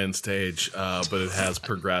the Hawaiian stage, but it has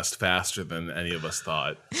progressed faster than any of us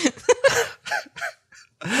thought.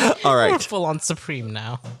 All right. We're full on Supreme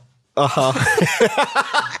now.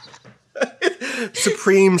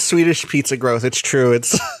 Supreme Swedish pizza growth. It's true.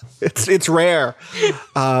 It's rare.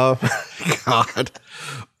 God.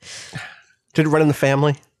 Did it run in the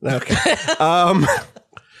family? Okay.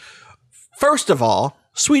 First of all,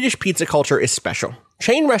 Swedish pizza culture is special.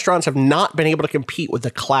 Chain restaurants have not been able to compete with the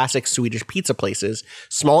classic Swedish pizza places,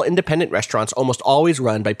 small independent restaurants almost always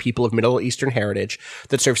run by people of Middle Eastern heritage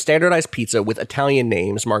that serve standardized pizza with Italian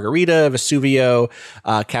names, Margherita, Vesuvio,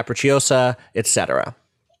 Capricciosa, etc.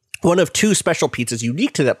 One of two special pizzas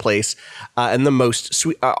unique to that place, and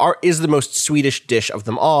is the most Swedish dish of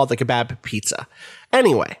them all, the kebab pizza.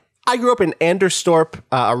 Anyway, I grew up in Anderstorp,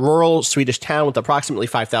 a rural Swedish town with approximately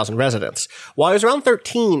 5,000 residents. While I was around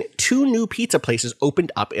 13, 2 new pizza places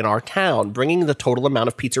opened up in our town, bringing the total amount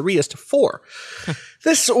of pizzerias to 4.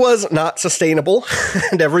 This was not sustainable,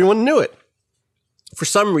 and everyone knew it. For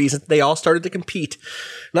some reason, they all started to compete,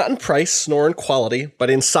 not in price nor in quality, but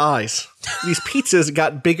in size. These pizzas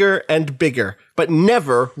got bigger and bigger, but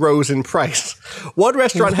never rose in price. One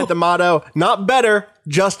restaurant had the motto, "Not better,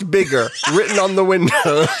 just bigger," written on the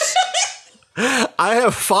windows. I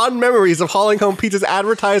have fond memories of hauling home pizzas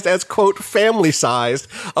advertised as, quote, family-sized,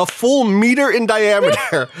 a full meter in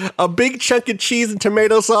diameter, a big chunk of cheese and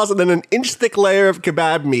tomato sauce, and then an inch-thick layer of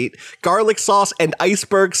kebab meat, garlic sauce, and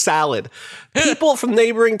iceberg salad. People from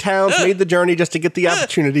neighboring towns made the journey just to get the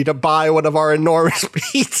opportunity to buy one of our enormous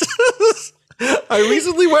pizzas. I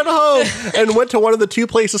recently went home and went to one of the 2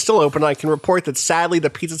 places still open, and I can report that sadly the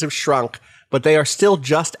pizzas have shrunk, but they are still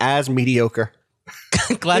just as mediocre.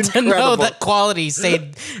 Glad to know that quality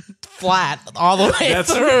stayed flat all the way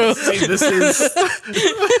through. This is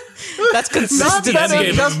That's consistent. the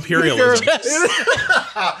endgame of imperialism.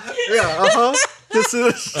 This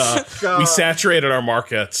is We saturated our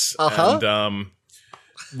markets, and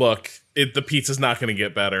look, the pizza's not going to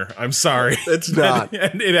get better. I'm sorry, it's not.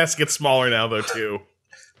 And it has to get smaller now, though. Too.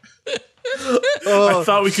 I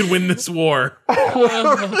thought we could win this war.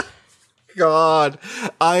 God,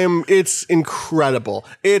 it's incredible.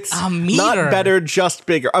 It's not better, just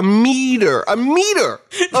bigger. A meter of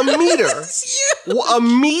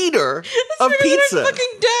pizza.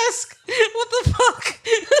 Fucking desk. What the fuck?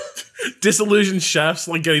 Disillusioned chefs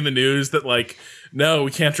like getting the news that like, no,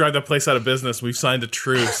 we can't drive that place out of business. We've signed a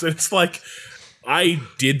truce. And it's like, I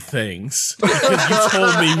did things because you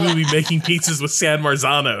told me we'd be making pizzas with San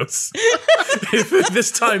Marzanos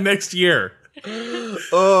this time next year.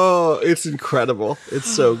 Oh, it's incredible.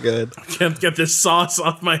 It's so good. I can't get this sauce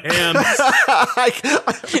off my hands.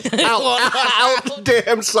 Out,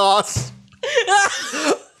 damn sauce.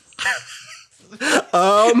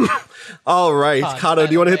 All right, Kato,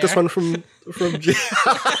 do you want to hit this one from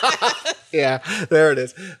Yeah, there it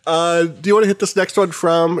is. Do you want to hit this next one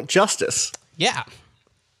from Justice? Yeah.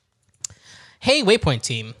 Hey, Waypoint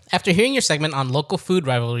team. After hearing your segment on local food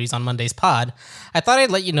rivalries on Monday's pod, I thought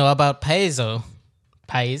I'd let you know about Paseo,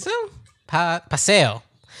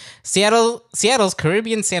 Seattle's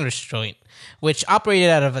Caribbean sandwich joint, which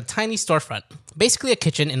operated out of a tiny storefront, basically a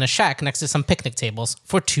kitchen in a shack next to some picnic tables,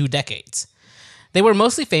 for 2 decades. They were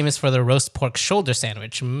mostly famous for their roast pork shoulder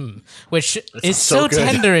sandwich, which is so good.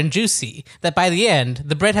 tender and juicy that by the end,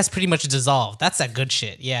 the bread has pretty much dissolved. That's that good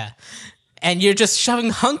shit, yeah. And you're just shoving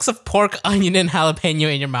hunks of pork, onion, and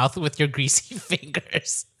jalapeno in your mouth with your greasy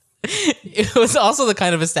fingers. It was also the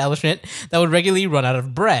kind of establishment that would regularly run out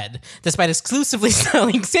of bread, despite exclusively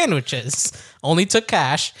selling sandwiches, only took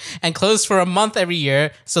cash, and closed for a month every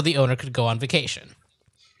year so the owner could go on vacation.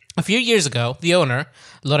 A few years ago, the owner,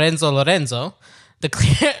 Lorenzo,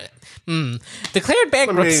 declared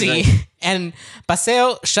bankruptcy Amazing. and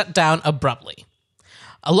Paseo shut down abruptly.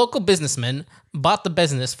 A local businessman bought the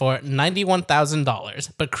business for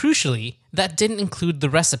 $91,000, but crucially, that didn't include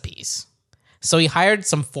the recipes. So he hired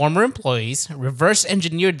some former employees, reverse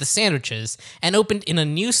engineered the sandwiches, and opened in a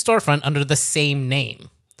new storefront under the same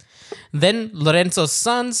name. Then Lorenzo's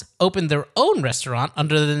sons opened their own restaurant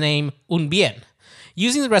under the name Un Bien,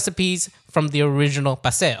 using the recipes from the original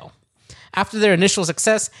Paseo. After their initial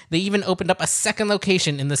success, they even opened up a second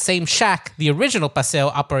location in the same shack the original Paseo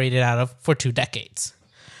operated out of for 2 decades.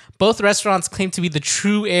 Both restaurants claim to be the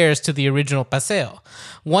true heirs to the original Paseo.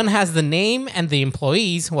 One has the name and the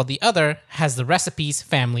employees, while the other has the recipes,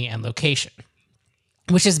 family, and location.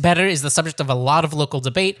 Which is better is the subject of a lot of local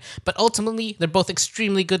debate, but ultimately, they're both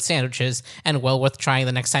extremely good sandwiches and well worth trying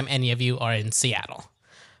the next time any of you are in Seattle.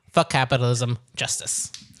 Fuck capitalism,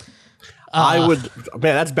 justice. I would,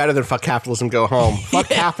 man, that's better than fuck capitalism, go home. Fuck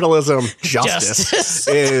capitalism, justice.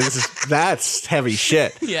 That's heavy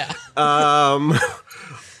shit. Yeah.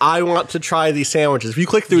 I want to try these sandwiches. If you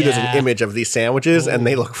click through, there's Yeah. an image of these sandwiches, and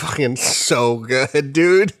they look fucking so good,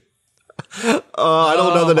 dude. I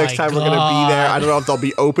don't know the next my time we're going to be there. God. I don't know if they'll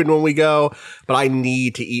be open when we go, but I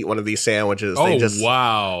need to eat one of these sandwiches. Oh, They just,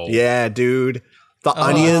 wow. Yeah, dude. The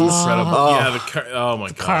onions. Incredible. Oh. Yeah, oh my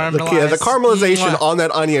God. The caramelization Mwah. on that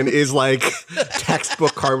onion is like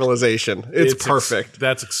textbook caramelization. It's perfect.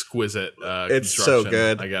 That's exquisite. It's so construction.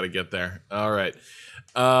 good. I got to get there. All right.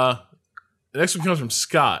 The next one comes from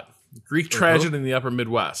Scott. Greek tragedy in the upper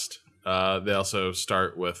Midwest. They also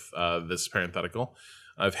start with this parenthetical.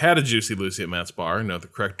 I've had a Juicy Lucy at Matt's Bar. Note the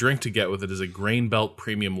correct drink to get with it is a Grain Belt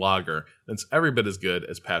Premium Lager. That's every bit as good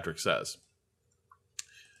as Patrick says.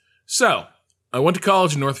 So, I went to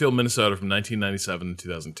college in Northfield, Minnesota from 1997 to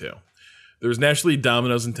 2002. There was naturally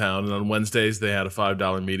Domino's in town, and on Wednesdays they had a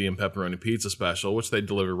 $5 medium pepperoni pizza special, which they'd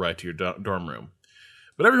deliver right to your dorm room.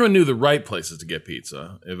 But everyone knew the right places to get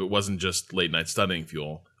pizza, if it wasn't just late-night studying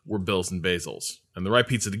fuel, were Bill's and Basil's. And the right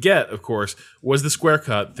pizza to get, of course, was the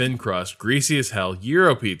square-cut, thin-crust, greasy-as-hell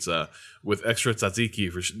Gyro pizza with extra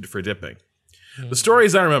tzatziki for dipping. The story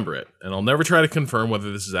as I remember it, and I'll never try to confirm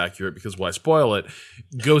whether this is accurate because why spoil it,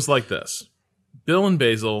 goes like this. Bill and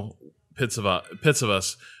Basil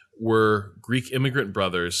Pitsavas were Greek immigrant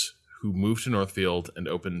brothers who moved to Northfield and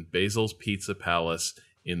opened Basil's Pizza Palace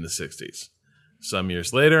in the 60s. Some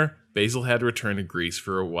years later, Basil had to return to Greece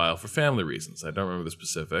for a while for family reasons. I don't remember the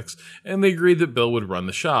specifics. And they agreed that Bill would run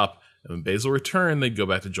the shop, and when Basil returned, they'd go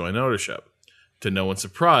back to joint ownership. To no one's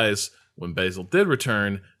surprise, when Basil did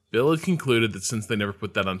return, Bill had concluded that since they never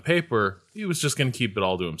put that on paper, he was just going to keep it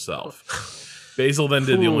all to himself. Basil then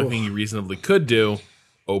did the only thing he reasonably could do,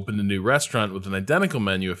 opened a new restaurant with an identical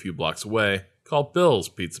menu a few blocks away, called Bill's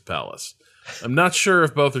Pizza Palace. I'm not sure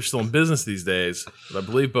if both are still in business these days, but I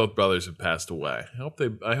believe both brothers have passed away.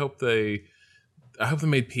 I hope they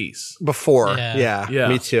made peace. Before. Yeah. Yeah,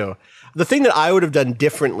 me too. The thing that I would have done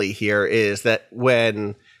differently here is that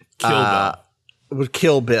when would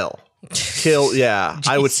kill Bill.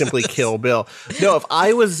 I would simply kill Bill. No, if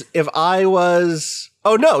I was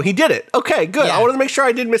oh no, he did it. Okay, good. Yeah. I wanted to make sure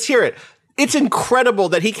I didn't mishear it. It's incredible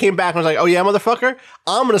that he came back and was like, oh yeah, motherfucker,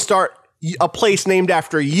 I'm gonna start a place named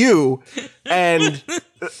after you and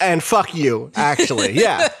fuck you, actually.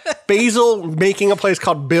 Yeah. Basil making a place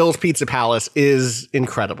called Bill's Pizza Palace is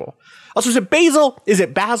incredible. Also, is it Basil? Is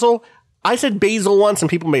it Basil? I said Basil once and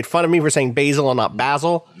people made fun of me for saying Basil and not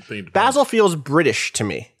Basil. Basil feels British to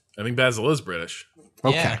me. I think Basil is British.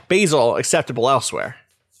 Okay. Yeah. Basil acceptable elsewhere.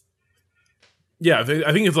 Yeah, I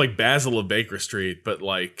think it's like Basil of Baker Street, but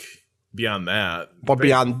like beyond that. But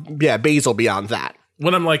Basil beyond that.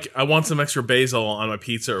 When I'm like, I want some extra basil on my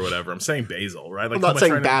pizza or whatever, I'm saying basil, right? Like, I'm not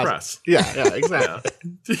saying Basil. Yeah, exactly.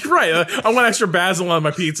 Right. I want extra basil on my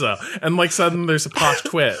pizza. And like suddenly there's a posh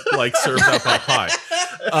twit like served up on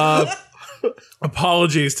pie.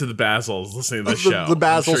 Apologies to the Basils listening to the show. The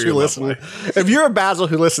Basils who listen. If you're a Basil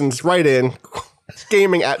who listens, write in.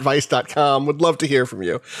 gaming@vice.com. Would love to hear from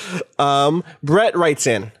you. Brett writes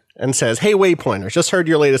in and says, hey, Waypointers, just heard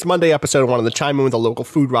your latest Monday episode and wanted to chime in with a local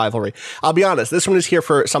food rivalry. I'll be honest, this one is here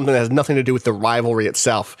for something that has nothing to do with the rivalry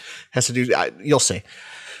itself. It has to do, you'll see.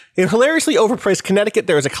 In hilariously overpriced Connecticut,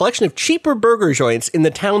 there is a collection of cheaper burger joints in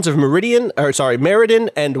the towns of Meriden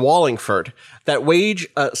and Wallingford that wage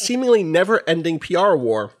a seemingly never-ending PR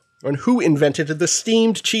war on who invented the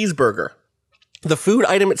steamed cheeseburger. The food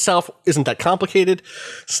item itself isn't that complicated.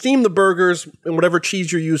 Steam the burgers and whatever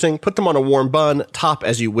cheese you're using, put them on a warm bun, top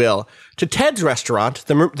as you will. To Ted's restaurant,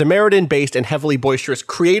 the Meriden-based and heavily boisterous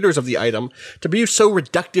creators of the item, to be so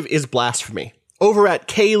reductive is blasphemy. Over at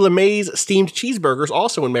K. LeMay's Steamed Cheeseburgers,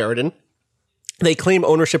 also in Meriden, they claim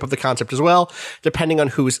ownership of the concept as well, depending on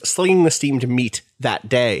who's slinging the steamed meat that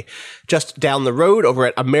day. Just down the road, over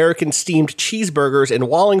at American Steamed Cheeseburgers in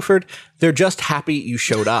Wallingford, they're just happy you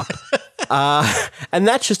showed up. And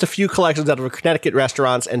that's just a few collections out of Connecticut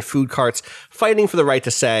restaurants and food carts fighting for the right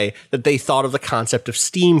to say that they thought of the concept of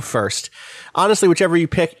steam first. Honestly, whichever you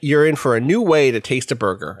pick, you're in for a new way to taste a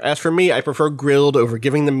burger. As for me, I prefer grilled over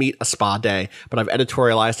giving the meat a spa day, but I've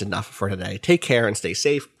editorialized enough for today. Take care and stay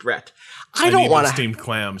safe, Brett. I don't want to steamed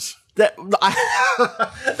clams. That's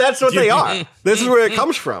what they are. This is where it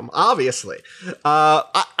comes from, obviously.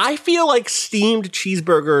 I feel like steamed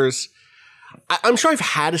cheeseburgers. I'm sure I've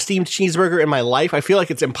had a steamed cheeseburger in my life. I feel like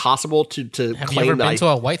it's impossible to Have claim you ever that been to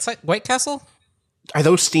a White Castle? Are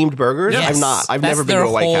those steamed burgers? Yes. I've not. I've That's never been to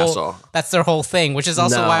a White Castle. That's their whole thing, which is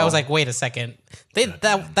also No. why I was like, wait a second.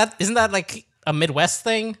 That isn't that like a Midwest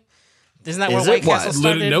thing? Isn't that Is where it? White Castle What?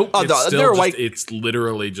 started? Nope. Oh, it's, they're white- it's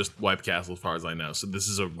literally just White Castle as far as I know. So this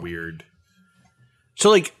is a weird.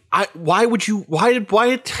 So like, why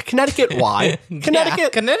did Connecticut? Why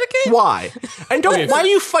Connecticut? Connecticut? Why? And don't. Why are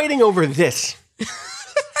you fighting over this?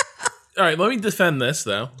 All right, let me defend this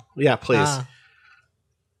though. Yeah, please.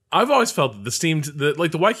 I've always felt that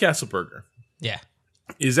the White Castle burger Yeah.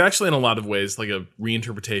 is actually in a lot of ways like a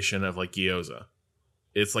reinterpretation of like gyoza.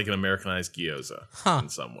 It's like an Americanized gyoza in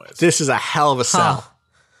some ways. This is a hell of a sell. Huh.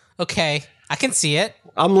 Okay. I can see it.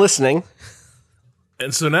 I'm listening.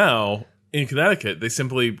 And so now in Connecticut, they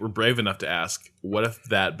simply were brave enough to ask, what if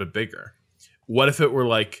that but bigger? What if it were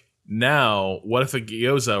like what if a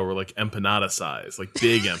gyoza were like empanada size, like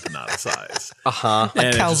big empanada size?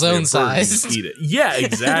 Like calzone size. Eat it. Yeah,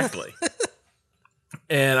 exactly.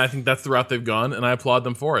 And I think that's the route they've gone, and I applaud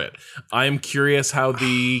them for it. I am curious how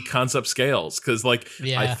the concept scales, because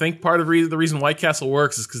I think part of the reason White Castle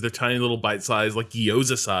works is because they're tiny little bite-sized, like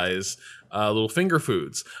gyoza size, little finger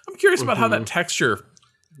foods. I'm curious about how that texture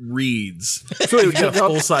reads. So You get a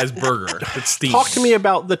full-size burger that's steamed. talk to me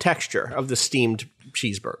about the texture of the steamed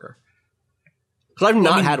cheeseburger. Because I've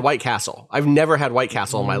not had White Castle. I've never had White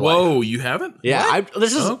Castle in my life. Whoa, you haven't? Yeah,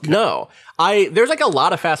 there's like a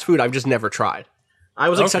lot of fast food I've just never tried. I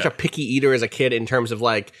was like such a picky eater as a kid in terms of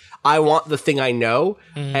like, I want the thing I know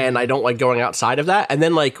and I don't like going outside of that. And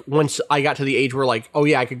then like once I got to the age where like, oh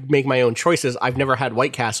yeah, I could make my own choices. I've never had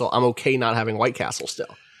White Castle. I'm okay not having White Castle still.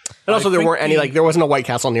 And also there weren't any there wasn't a White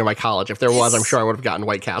Castle near my college. If there was, I'm sure I would have gotten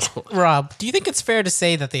White Castle. Rob, do you think it's fair to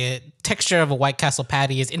say that the texture of a White Castle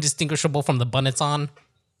patty is indistinguishable from the bun it's on?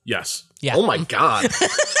 Yes. Yeah. Oh my God.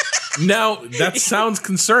 Now, that sounds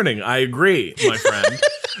concerning. I agree, my friend.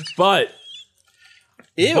 But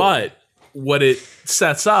what it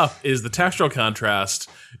sets up is the textural contrast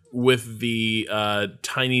with the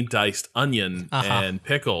tiny diced onion and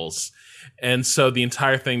pickles. And so the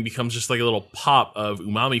entire thing becomes just like a little pop of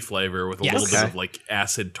umami flavor with a little bit of like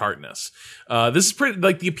acid tartness. This is pretty,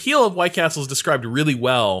 like the appeal of White Castle is described really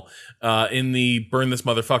well in the burn this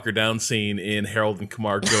motherfucker down scene in Harold and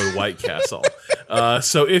Kumar Go to White Castle.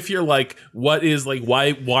 So if you're like, what is like,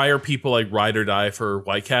 why are people like ride or die for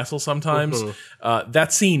White Castle sometimes?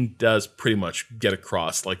 That scene does pretty much get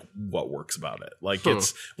across like what works about it. Like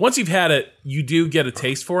it's, once you've had it, you do get a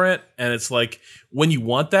taste for it. And it's like, when you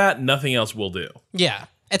want that, nothing else will do. Yeah.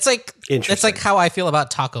 It's like how I feel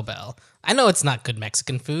about Taco Bell. I know it's not good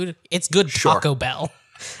Mexican food. It's good Taco Bell.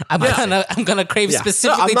 I'm gonna crave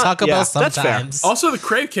specifically Taco Bell sometimes. Also, the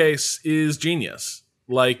crave case is genius.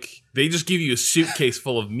 Like they just give you a suitcase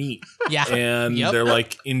full of meat, and they're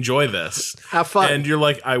like, "Enjoy this, have fun." And you're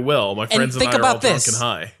like, "I will." My friends and I are all drunk and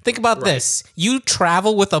high. Think about this: you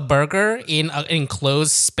travel with a burger in an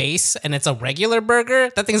enclosed space, and it's a regular burger.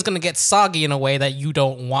 That thing's gonna get soggy in a way that you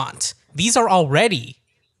don't want. These are already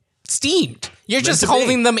steamed. You're just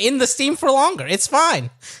holding them in the steam for longer. It's fine.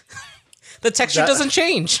 The texture doesn't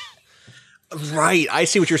change. Right, I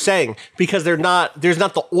see what you're saying because there's not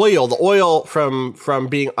the oil from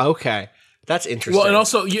being okay. That's interesting. Well, and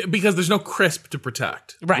also because there's no crisp to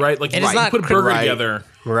protect, right? Like you put a burger together,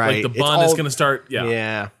 like the bun is going to start.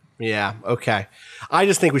 Yeah. Okay, I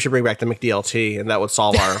just think we should bring back the McDLT, and that would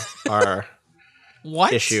solve our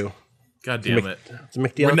what issue. God damn it. It's a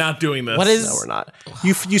McDeal. We're not doing this. What is? No, we're not.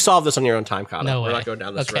 You solve this on your own time, Connor. No We're way. not going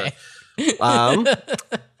down this Okay. road.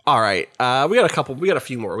 All right. We got a couple. We got a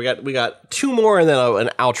few more. We got two more and then an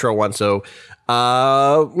outro one. So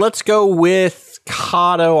let's go with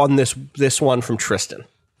Kato on this one from Tristan.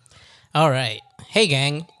 All right. Hey,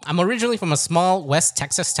 gang. I'm originally from a small West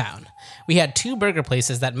Texas town. We had two burger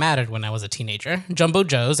places that mattered when I was a teenager, Jumbo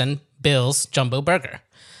Joe's and Bill's Jumbo Burger.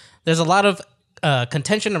 There's a lot of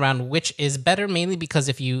contention around which is better, mainly because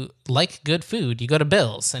if you like good food, you go to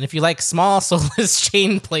Bill's. And if you like small, soulless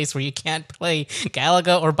chain place where you can't play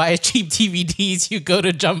Galaga or buy cheap DVDs, you go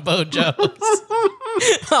to Jumbo Joe's.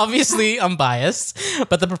 Obviously, I'm biased,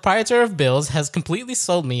 but the proprietor of Bill's has completely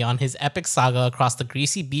sold me on his epic saga across the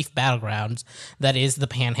greasy beef battleground that is the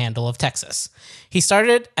Panhandle of Texas. He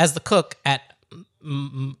started as the cook at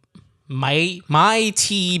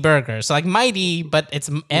Mighty Burger. So like Mighty, but it's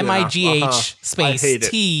MIGH space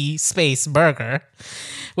T space Burger,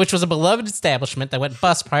 which was a beloved establishment that went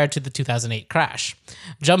bust prior to the 2008 crash.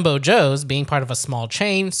 Jumbo Joe's, being part of a small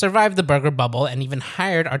chain, survived the burger bubble and even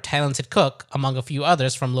hired our talented cook, among a few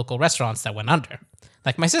others from local restaurants that went under.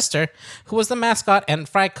 Like my sister, who was the mascot and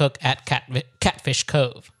fry cook at Catfish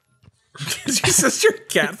Cove. Is your sister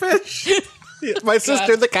Catfish? My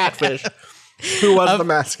sister, the catfish, who was the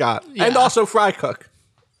mascot and also fry cook.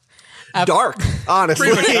 Dark, honestly.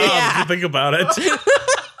 Pretty much if you think about it.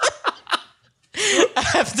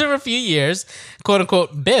 After a few years,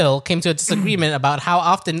 quote-unquote, Bill came to a disagreement about how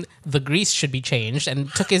often the grease should be changed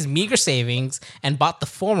and took his meager savings and bought the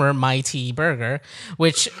former Mighty Burger,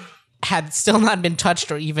 which had still not been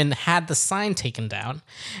touched or even had the sign taken down,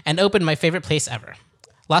 and opened my favorite place ever.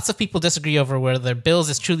 Lots of people disagree over whether Bill's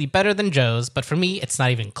is truly better than Joe's, but for me, it's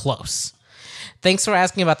not even close. Thanks for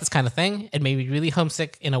asking about this kind of thing. It made me really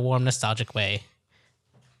homesick in a warm, nostalgic way.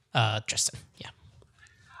 Tristan, yeah.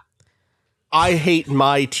 I hate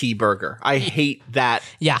my T burger. I hate that.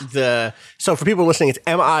 Yeah. So for people listening, it's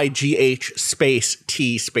MIGH space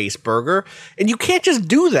T space burger. And you can't just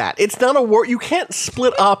do that. It's not a word. You can't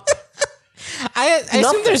split up. I assume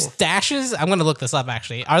Nothing. there's dashes. I'm going to look this up,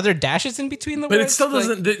 actually. Are there dashes in between the But words? it still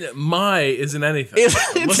Like- doesn't. My isn't anything.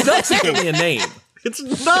 It's That's technically a name.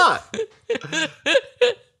 It's not.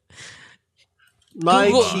 My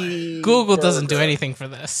Google, T Google doesn't do burger. anything for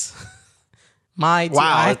this. My T,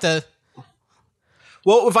 Wow. I have to...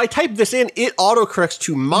 Well, if I type this in, it autocorrects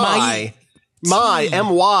to my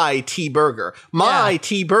MYT burger. My Yeah.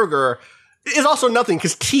 T burger is also nothing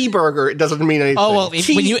because T burger it doesn't mean anything. Oh, well,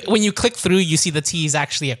 T, when you click through, you see the T is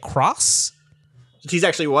actually a cross. T's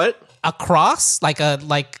actually what? A cross? Like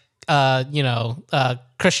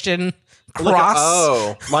Christian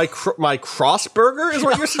cross? My cross burger is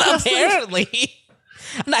what you're suggesting? Apparently.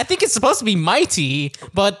 And I think it's supposed to be Mighty,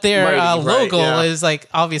 but their Mighty, right, logo yeah. is like,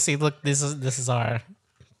 obviously, look, this is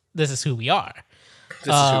who we are.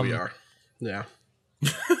 This is who we are. Yeah.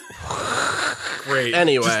 Great.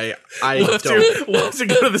 Anyway, I We'll don't. have to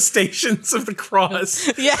go to the Stations of the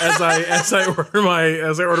Cross Yeah. as I order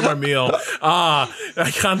my meal.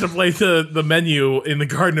 I contemplate the menu in the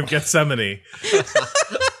Garden of Gethsemane.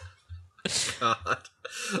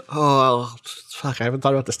 Oh, fuck. I haven't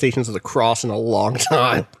thought about the Stations of the Cross in a long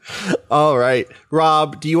time. All right.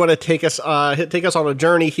 Rob, do you want to take us on a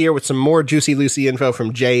journey here with some more Juicy Lucy info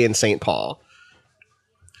from Jay in St. Paul?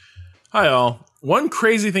 Hi, all. One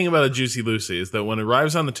crazy thing about a Juicy Lucy is that when it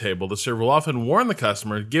arrives on the table, the server will often warn the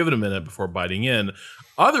customer to give it a minute before biting in.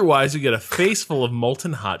 Otherwise, you get a face full of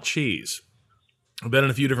molten hot cheese. I've been in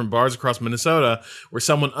a few different bars across Minnesota where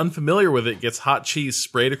someone unfamiliar with it gets hot cheese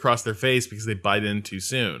sprayed across their face because they bite in too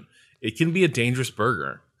soon. It can be a dangerous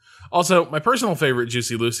burger. Also, my personal favorite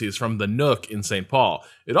Juicy Lucy is from the Nook in St. Paul.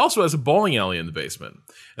 It also has a bowling alley in the basement.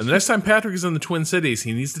 And the next time Patrick is in the Twin Cities,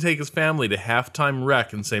 he needs to take his family to Halftime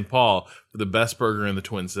Rec in St. Paul for the best burger in the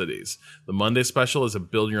Twin Cities. The Monday special is a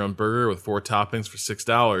build-your-own burger with 4 toppings for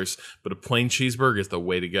 $6, but a plain cheeseburger is the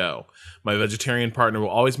way to go. My vegetarian partner will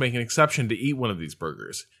always make an exception to eat one of these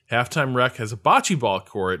burgers. Halftime Rec has a bocce ball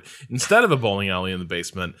court instead of a bowling alley in the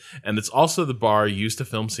basement, and it's also the bar used to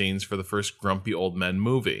film scenes for the first Grumpy Old Men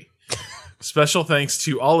movie. Special thanks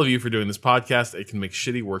to all of you for doing this podcast. It can make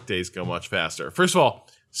shitty work days go much faster. First of all,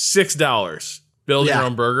 $6. Build your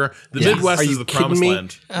own burger. The Midwest Are is you the kidding promised me?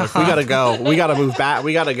 land. We gotta go. We gotta move back.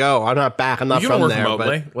 We gotta go. I'm not back. I'm not You can from work there.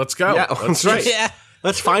 remotely. But Let's go. yeah, Let's that's right. Yeah.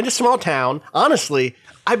 Let's find a small town. Honestly,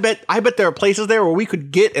 I bet there are places there where we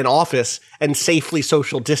could get an office and safely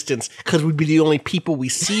social distance because we'd be the only people we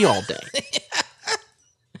see all day.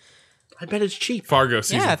 I bet it's cheap. Fargo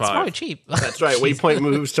season Yeah, it's 5. probably cheap. That's right. Waypoint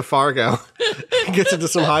moves to Fargo, gets into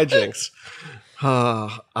some hijinks.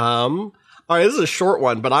 All right, this is a short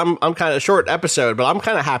one, but I'm kind of short episode, but I'm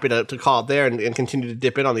kind of happy to call it there and continue to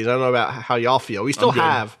dip in on these. I don't know about how y'all feel. We still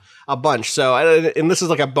have a bunch. So, and this is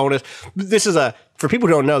like a bonus. This is for people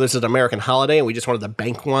who don't know, this is an American holiday, and we just wanted to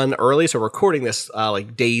bank one early. So we're recording this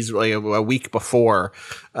like days, like a week before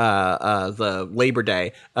the Labor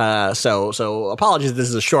Day. So apologies if this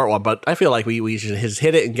is a short one, but I feel like we should just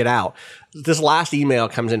hit it and get out. This last email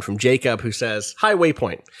comes in from Jacob, who says, "Hi,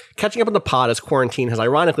 Waypoint. Catching up on the pod as quarantine has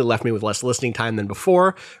ironically left me with less listening time than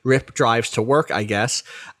before. Rip drives to work, I guess.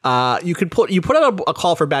 You put out a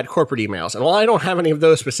call for bad corporate emails, and while I don't have any of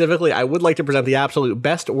those specifically, I would like to present the absolute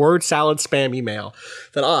best word salad spam email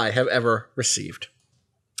that I have ever received.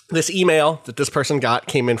 This email that this person got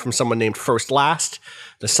came in from someone named First Last.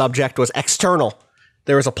 The subject was external.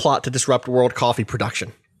 There is a plot to disrupt world coffee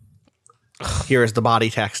production. Here is the body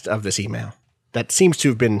text of this email that seems to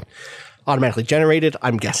have been automatically generated,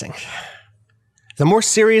 I'm guessing. The more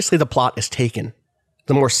seriously the plot is taken,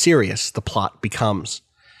 the more serious the plot becomes.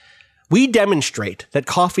 We demonstrate that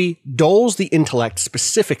coffee dulls the intellect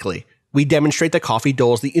specifically. We demonstrate that coffee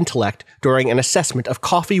dulls the intellect during an assessment of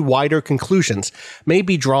coffee. Wider conclusions may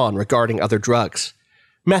be drawn regarding other drugs.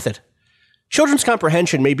 Method. Children's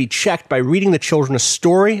comprehension may be checked by reading the children a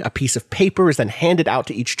story. A piece of paper is then handed out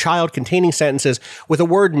to each child containing sentences with a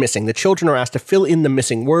word missing. The children are asked to fill in the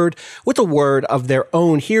missing word with a word of their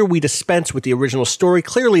own. Here we dispense with the original story.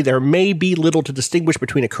 Clearly, there may be little to distinguish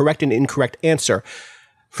between a correct and incorrect answer.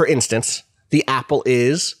 For instance, the apple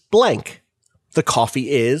is blank. The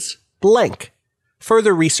coffee is blank.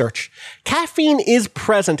 Further research. Caffeine is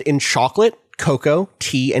present in chocolate, cocoa,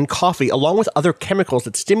 tea, and coffee, along with other chemicals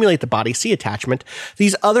that stimulate the body. See attachment.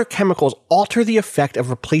 These other chemicals alter the effect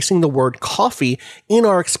of replacing the word coffee in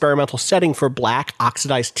our experimental setting. For black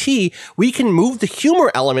oxidized tea, we can move the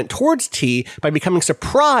humor element towards tea by becoming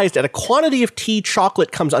surprised at a quantity of tea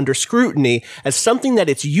chocolate comes under scrutiny as something that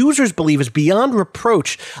its users believe is beyond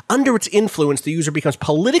reproach. Under its influence, the user becomes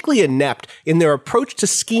politically inept in their approach to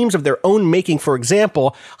schemes of their own making. For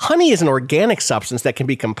example, honey is an organic substance that can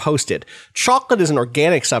be composted. Chocolate is an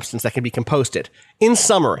organic substance that can be composted. In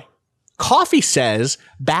summary, coffee says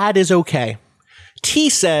bad is okay. Tea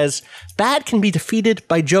says bad can be defeated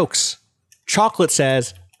by jokes. Chocolate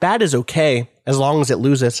says bad is okay as long as it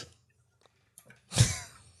loses.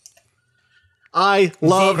 I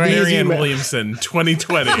love these Marianne emails. Williamson,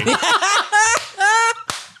 2020.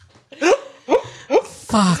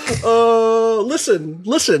 Fuck.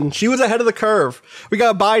 Listen. She was ahead of the curve. We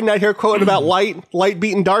got Biden out here quoting about light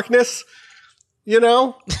beating darkness. You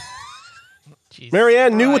know?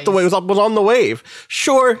 Marianne knew what the wave was on the wave.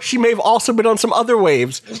 Sure, she may have also been on some other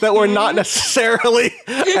waves that were not necessarily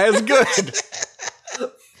as good.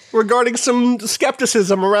 Regarding some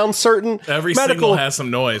skepticism around certain Every medical... single has some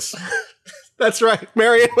noise. That's right.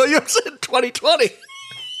 Marianne Williamson, 2020.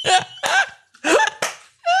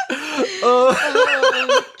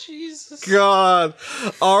 Jesus. God.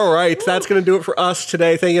 All right. That's going to do it for us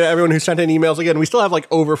today. Thank you to everyone who sent in emails. Again, we still have like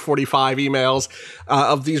over 45 emails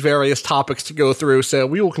of these various topics to go through. So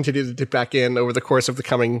we will continue to dip back in over the course of the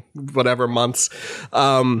coming whatever months.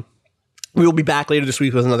 We will be back later this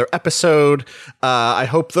week with another episode. I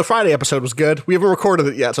hope the Friday episode was good. We haven't recorded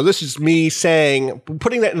it yet. So this is me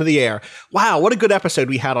putting that into the air. Wow. What a good episode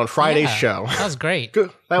we had on Friday's show. That was great.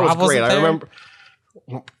 That was great. I remember.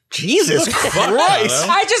 Jesus Christ.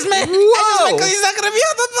 I just meant he's not going to be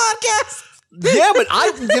on the podcast. Yeah,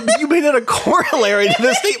 but you made it a corollary to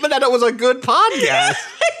the statement that it was a good podcast.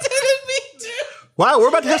 I didn't mean to. Wow, we're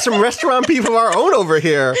about to have some restaurant beef of our own over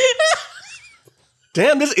here.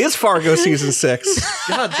 Damn, this is Fargo season 6.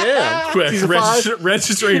 God damn. Quick, Season 5?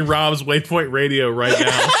 registering Rob's Waypoint Radio right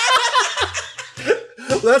now.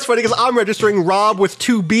 Well, that's funny because I'm registering Rob with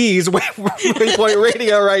 2 B's Waypoint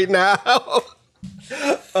Radio right now.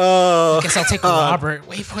 I guess I'll take Robert.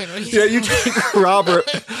 Waypoint Radio. Yeah, you take Robert.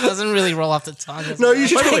 Doesn't really roll off the tongue. No, you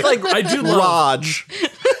should take like I do love Raj.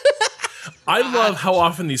 I love how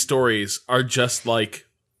often these stories are just like,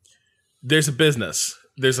 there's a business,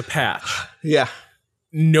 there's a patch. Yeah.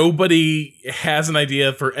 Nobody has an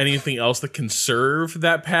idea for anything else that can serve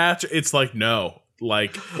that patch. It's like, no,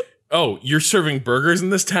 like, oh, you're serving burgers in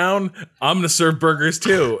this town? I'm going to serve burgers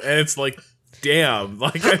too. And it's like, damn.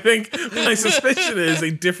 Like, I think my suspicion is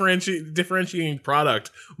a differentiating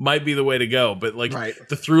product might be the way to go. But like,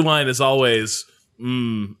 the through line is always,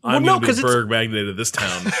 I'm going to be the burger magnate of this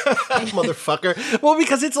town. Motherfucker. Well,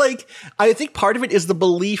 because it's like, I think part of it is the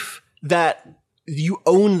belief that you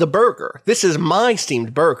own the burger. This is my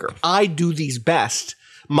steamed burger. I do these best.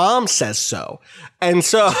 Mom says so. And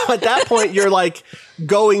so at that point, you're like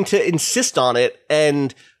going to insist on it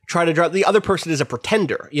and try to drop. The other person is a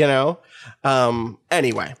pretender, you know?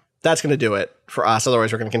 Anyway, that's going to do it for us.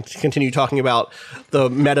 Otherwise, we're going to continue talking about the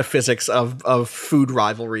metaphysics of food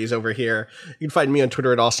rivalries over here. You can find me on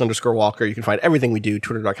Twitter at Austin_Walker. You can find everything we do,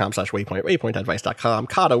 twitter.com/waypoint, waypointadvice.com.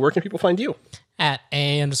 Kato, where can people find you? At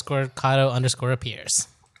 @A_Kato_appears.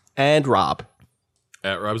 And Rob.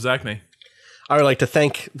 At Rob Zachney. I would like to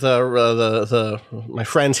thank my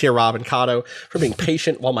friends here, Rob and Kato, for being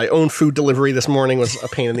patient while my own food delivery this morning was a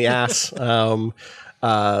pain in the ass.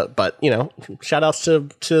 But, you know, shout outs to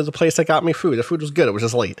the place that got me food. The food was good. It was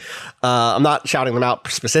just late. I'm not shouting them out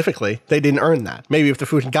specifically. They didn't earn that. Maybe if the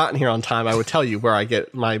food had gotten here on time, I would tell you where I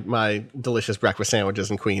get my delicious breakfast sandwiches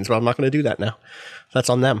in Queens, but I'm not going to do that now. That's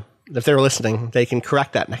on them. If they're listening, they can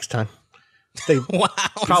correct that next time. They Wow.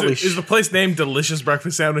 probably Is the place named Delicious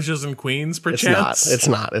Breakfast Sandwiches in Queens, perchance? It's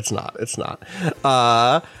not.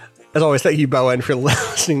 As always, thank you, Bowen, for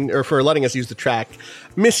listening or for letting us use the track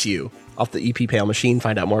 "Miss You" off the EP Pale Machine.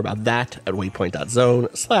 Find out more about that at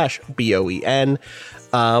waypoint.zone/BOEN.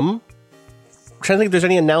 Trying to think if there's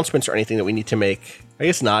any announcements or anything that we need to make. I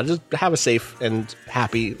guess not. Just have a safe and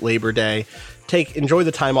happy Labor Day. Enjoy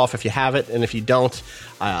the time off if you have it, and if you don't,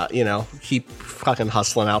 keep fucking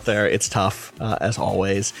hustling out there. It's tough, as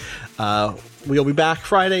always. We'll be back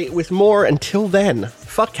Friday with more. Until then,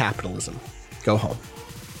 fuck capitalism. Go home.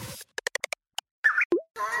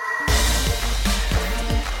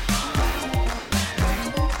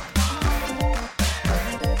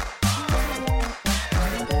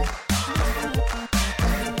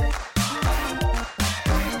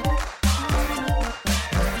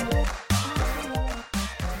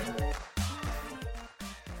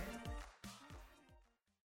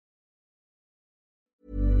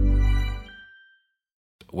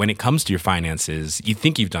 When it comes to your finances, you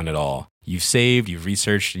think you've done it all. You've saved, you've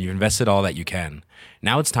researched, and you've invested all that you can.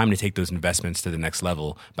 Now it's time to take those investments to the next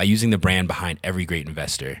level by using the brand behind every great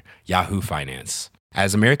investor, Yahoo Finance.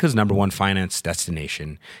 As America's #1 finance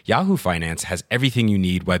destination, Yahoo Finance has everything you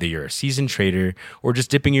need, whether you're a seasoned trader or just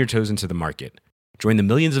dipping your toes into the market. Join the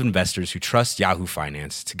millions of investors who trust Yahoo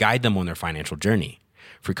Finance to guide them on their financial journey.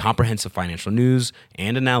 For comprehensive financial news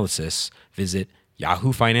and analysis, visit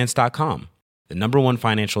yahoofinance.com. The #1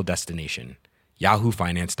 financial destination,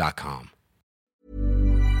 yahoofinance.com.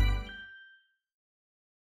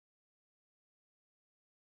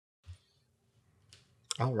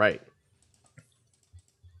 All right.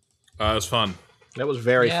 It was fun. That was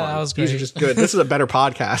very fun. That was These are great. just good. This is a better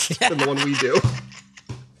podcast than the one we do.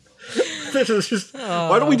 This is just,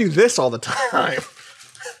 why don't we do this all the time?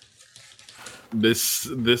 This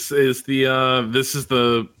is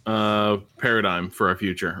the paradigm for our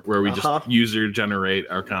future, where we just user generate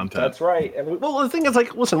our content. That's right. And the thing is,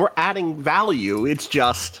 like, listen, we're adding value. It's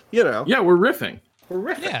just, Yeah, we're riffing.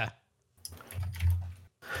 Yeah.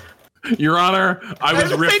 Your Honor, I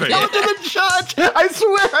was riffing. Tell it to the judge. I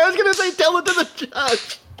swear, I was gonna say tell it to the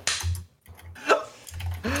judge.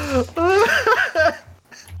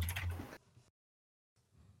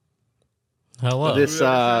 Hello.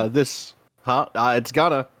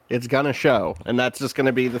 It's gonna show, and that's just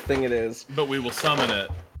gonna be the thing it is. But we will summon it.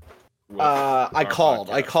 I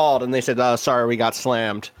called, and they said, sorry, we got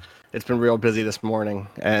slammed. It's been real busy this morning,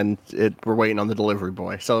 and we're waiting on the delivery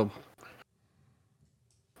boy. So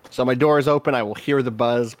my door is open. I will hear the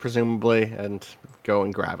buzz, presumably, and go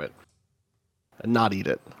and grab it. And not eat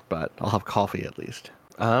it, but I'll have coffee at least.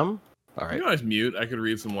 All right. You can always mute. I could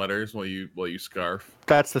read some letters while you scarf.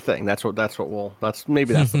 That's the thing. Maybe that's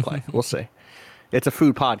the play. We'll see. It's a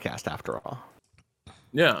food podcast after all.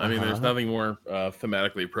 Yeah, I mean, there's nothing more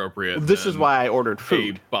thematically appropriate. This is why I ordered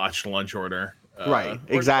food. A botched lunch order. Right,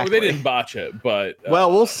 Or exactly. they didn't botch it, but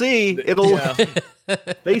Well, we'll see. It'll. yeah.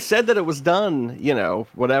 They said that it was done.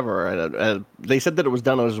 Whatever. And, they said that it was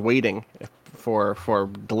done. I was waiting for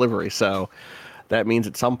delivery. So that means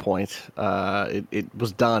at some point it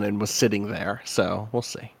was done and was sitting there. So we'll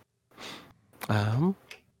see. All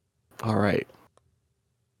right.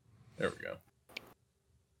 There we go.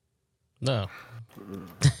 No.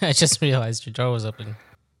 I just realized your door was open.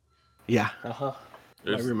 Yeah. My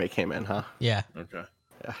There's- roommate came in, huh? Yeah. Okay.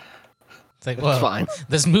 It's like, whoa, fine.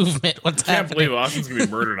 this movement, what's I can't happening? believe Austin's gonna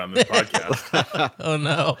be murdered on this podcast. Oh,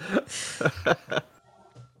 no.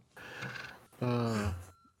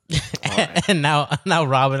 And now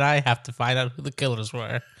Rob and I have to find out who the killers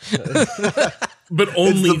were. But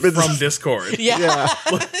only It's the- from Discord. Yeah.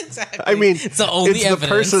 Exactly. I mean, it's the only it's evidence. the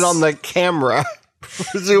person on the camera,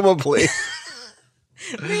 presumably.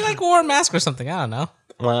 They like wore a mask or something. I don't know.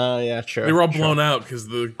 Yeah, true. They were all blown out because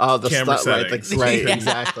the camera settings. Right, Yeah.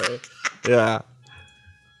 exactly. Yeah.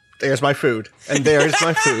 There's my food. And there's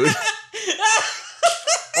my food.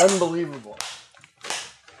 Unbelievable.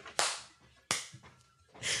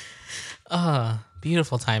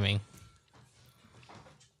 Beautiful timing.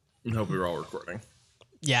 I hope we were all recording.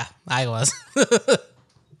 Yeah, I was.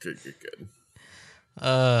 Good.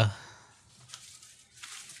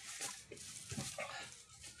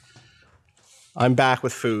 I'm back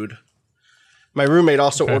with food. My roommate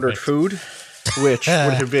also ordered food, which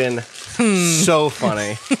would have been so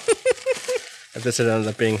funny if this had ended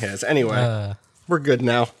up being his. Anyway, we're good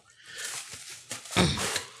now.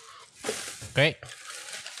 Great.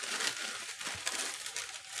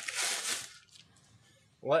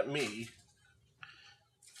 Let me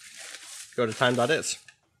go to time.is.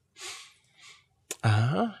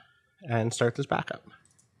 And start this back up.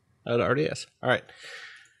 Oh, it already is. All right.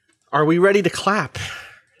 Are we ready to clap?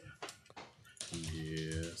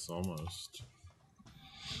 Yes, almost.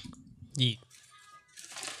 Yeet.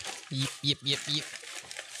 Yep.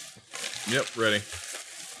 Yep, ready.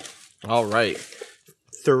 All right.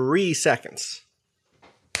 3 seconds.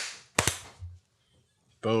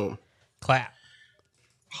 Boom. Clap.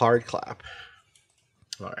 Hard clap.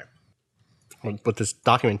 All right. What this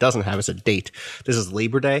document doesn't have is a date. This is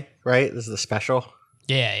Labor Day, right? This is the special.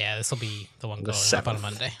 Yeah. This will be the one going up on a 7th.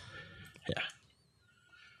 Monday. Yeah.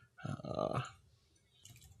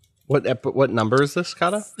 What number is this,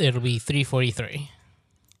 Kata? It'll be 343.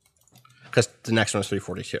 Because the next one is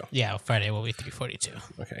 342. Yeah, Friday will be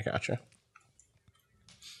 342. Okay, gotcha.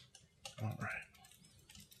 All right.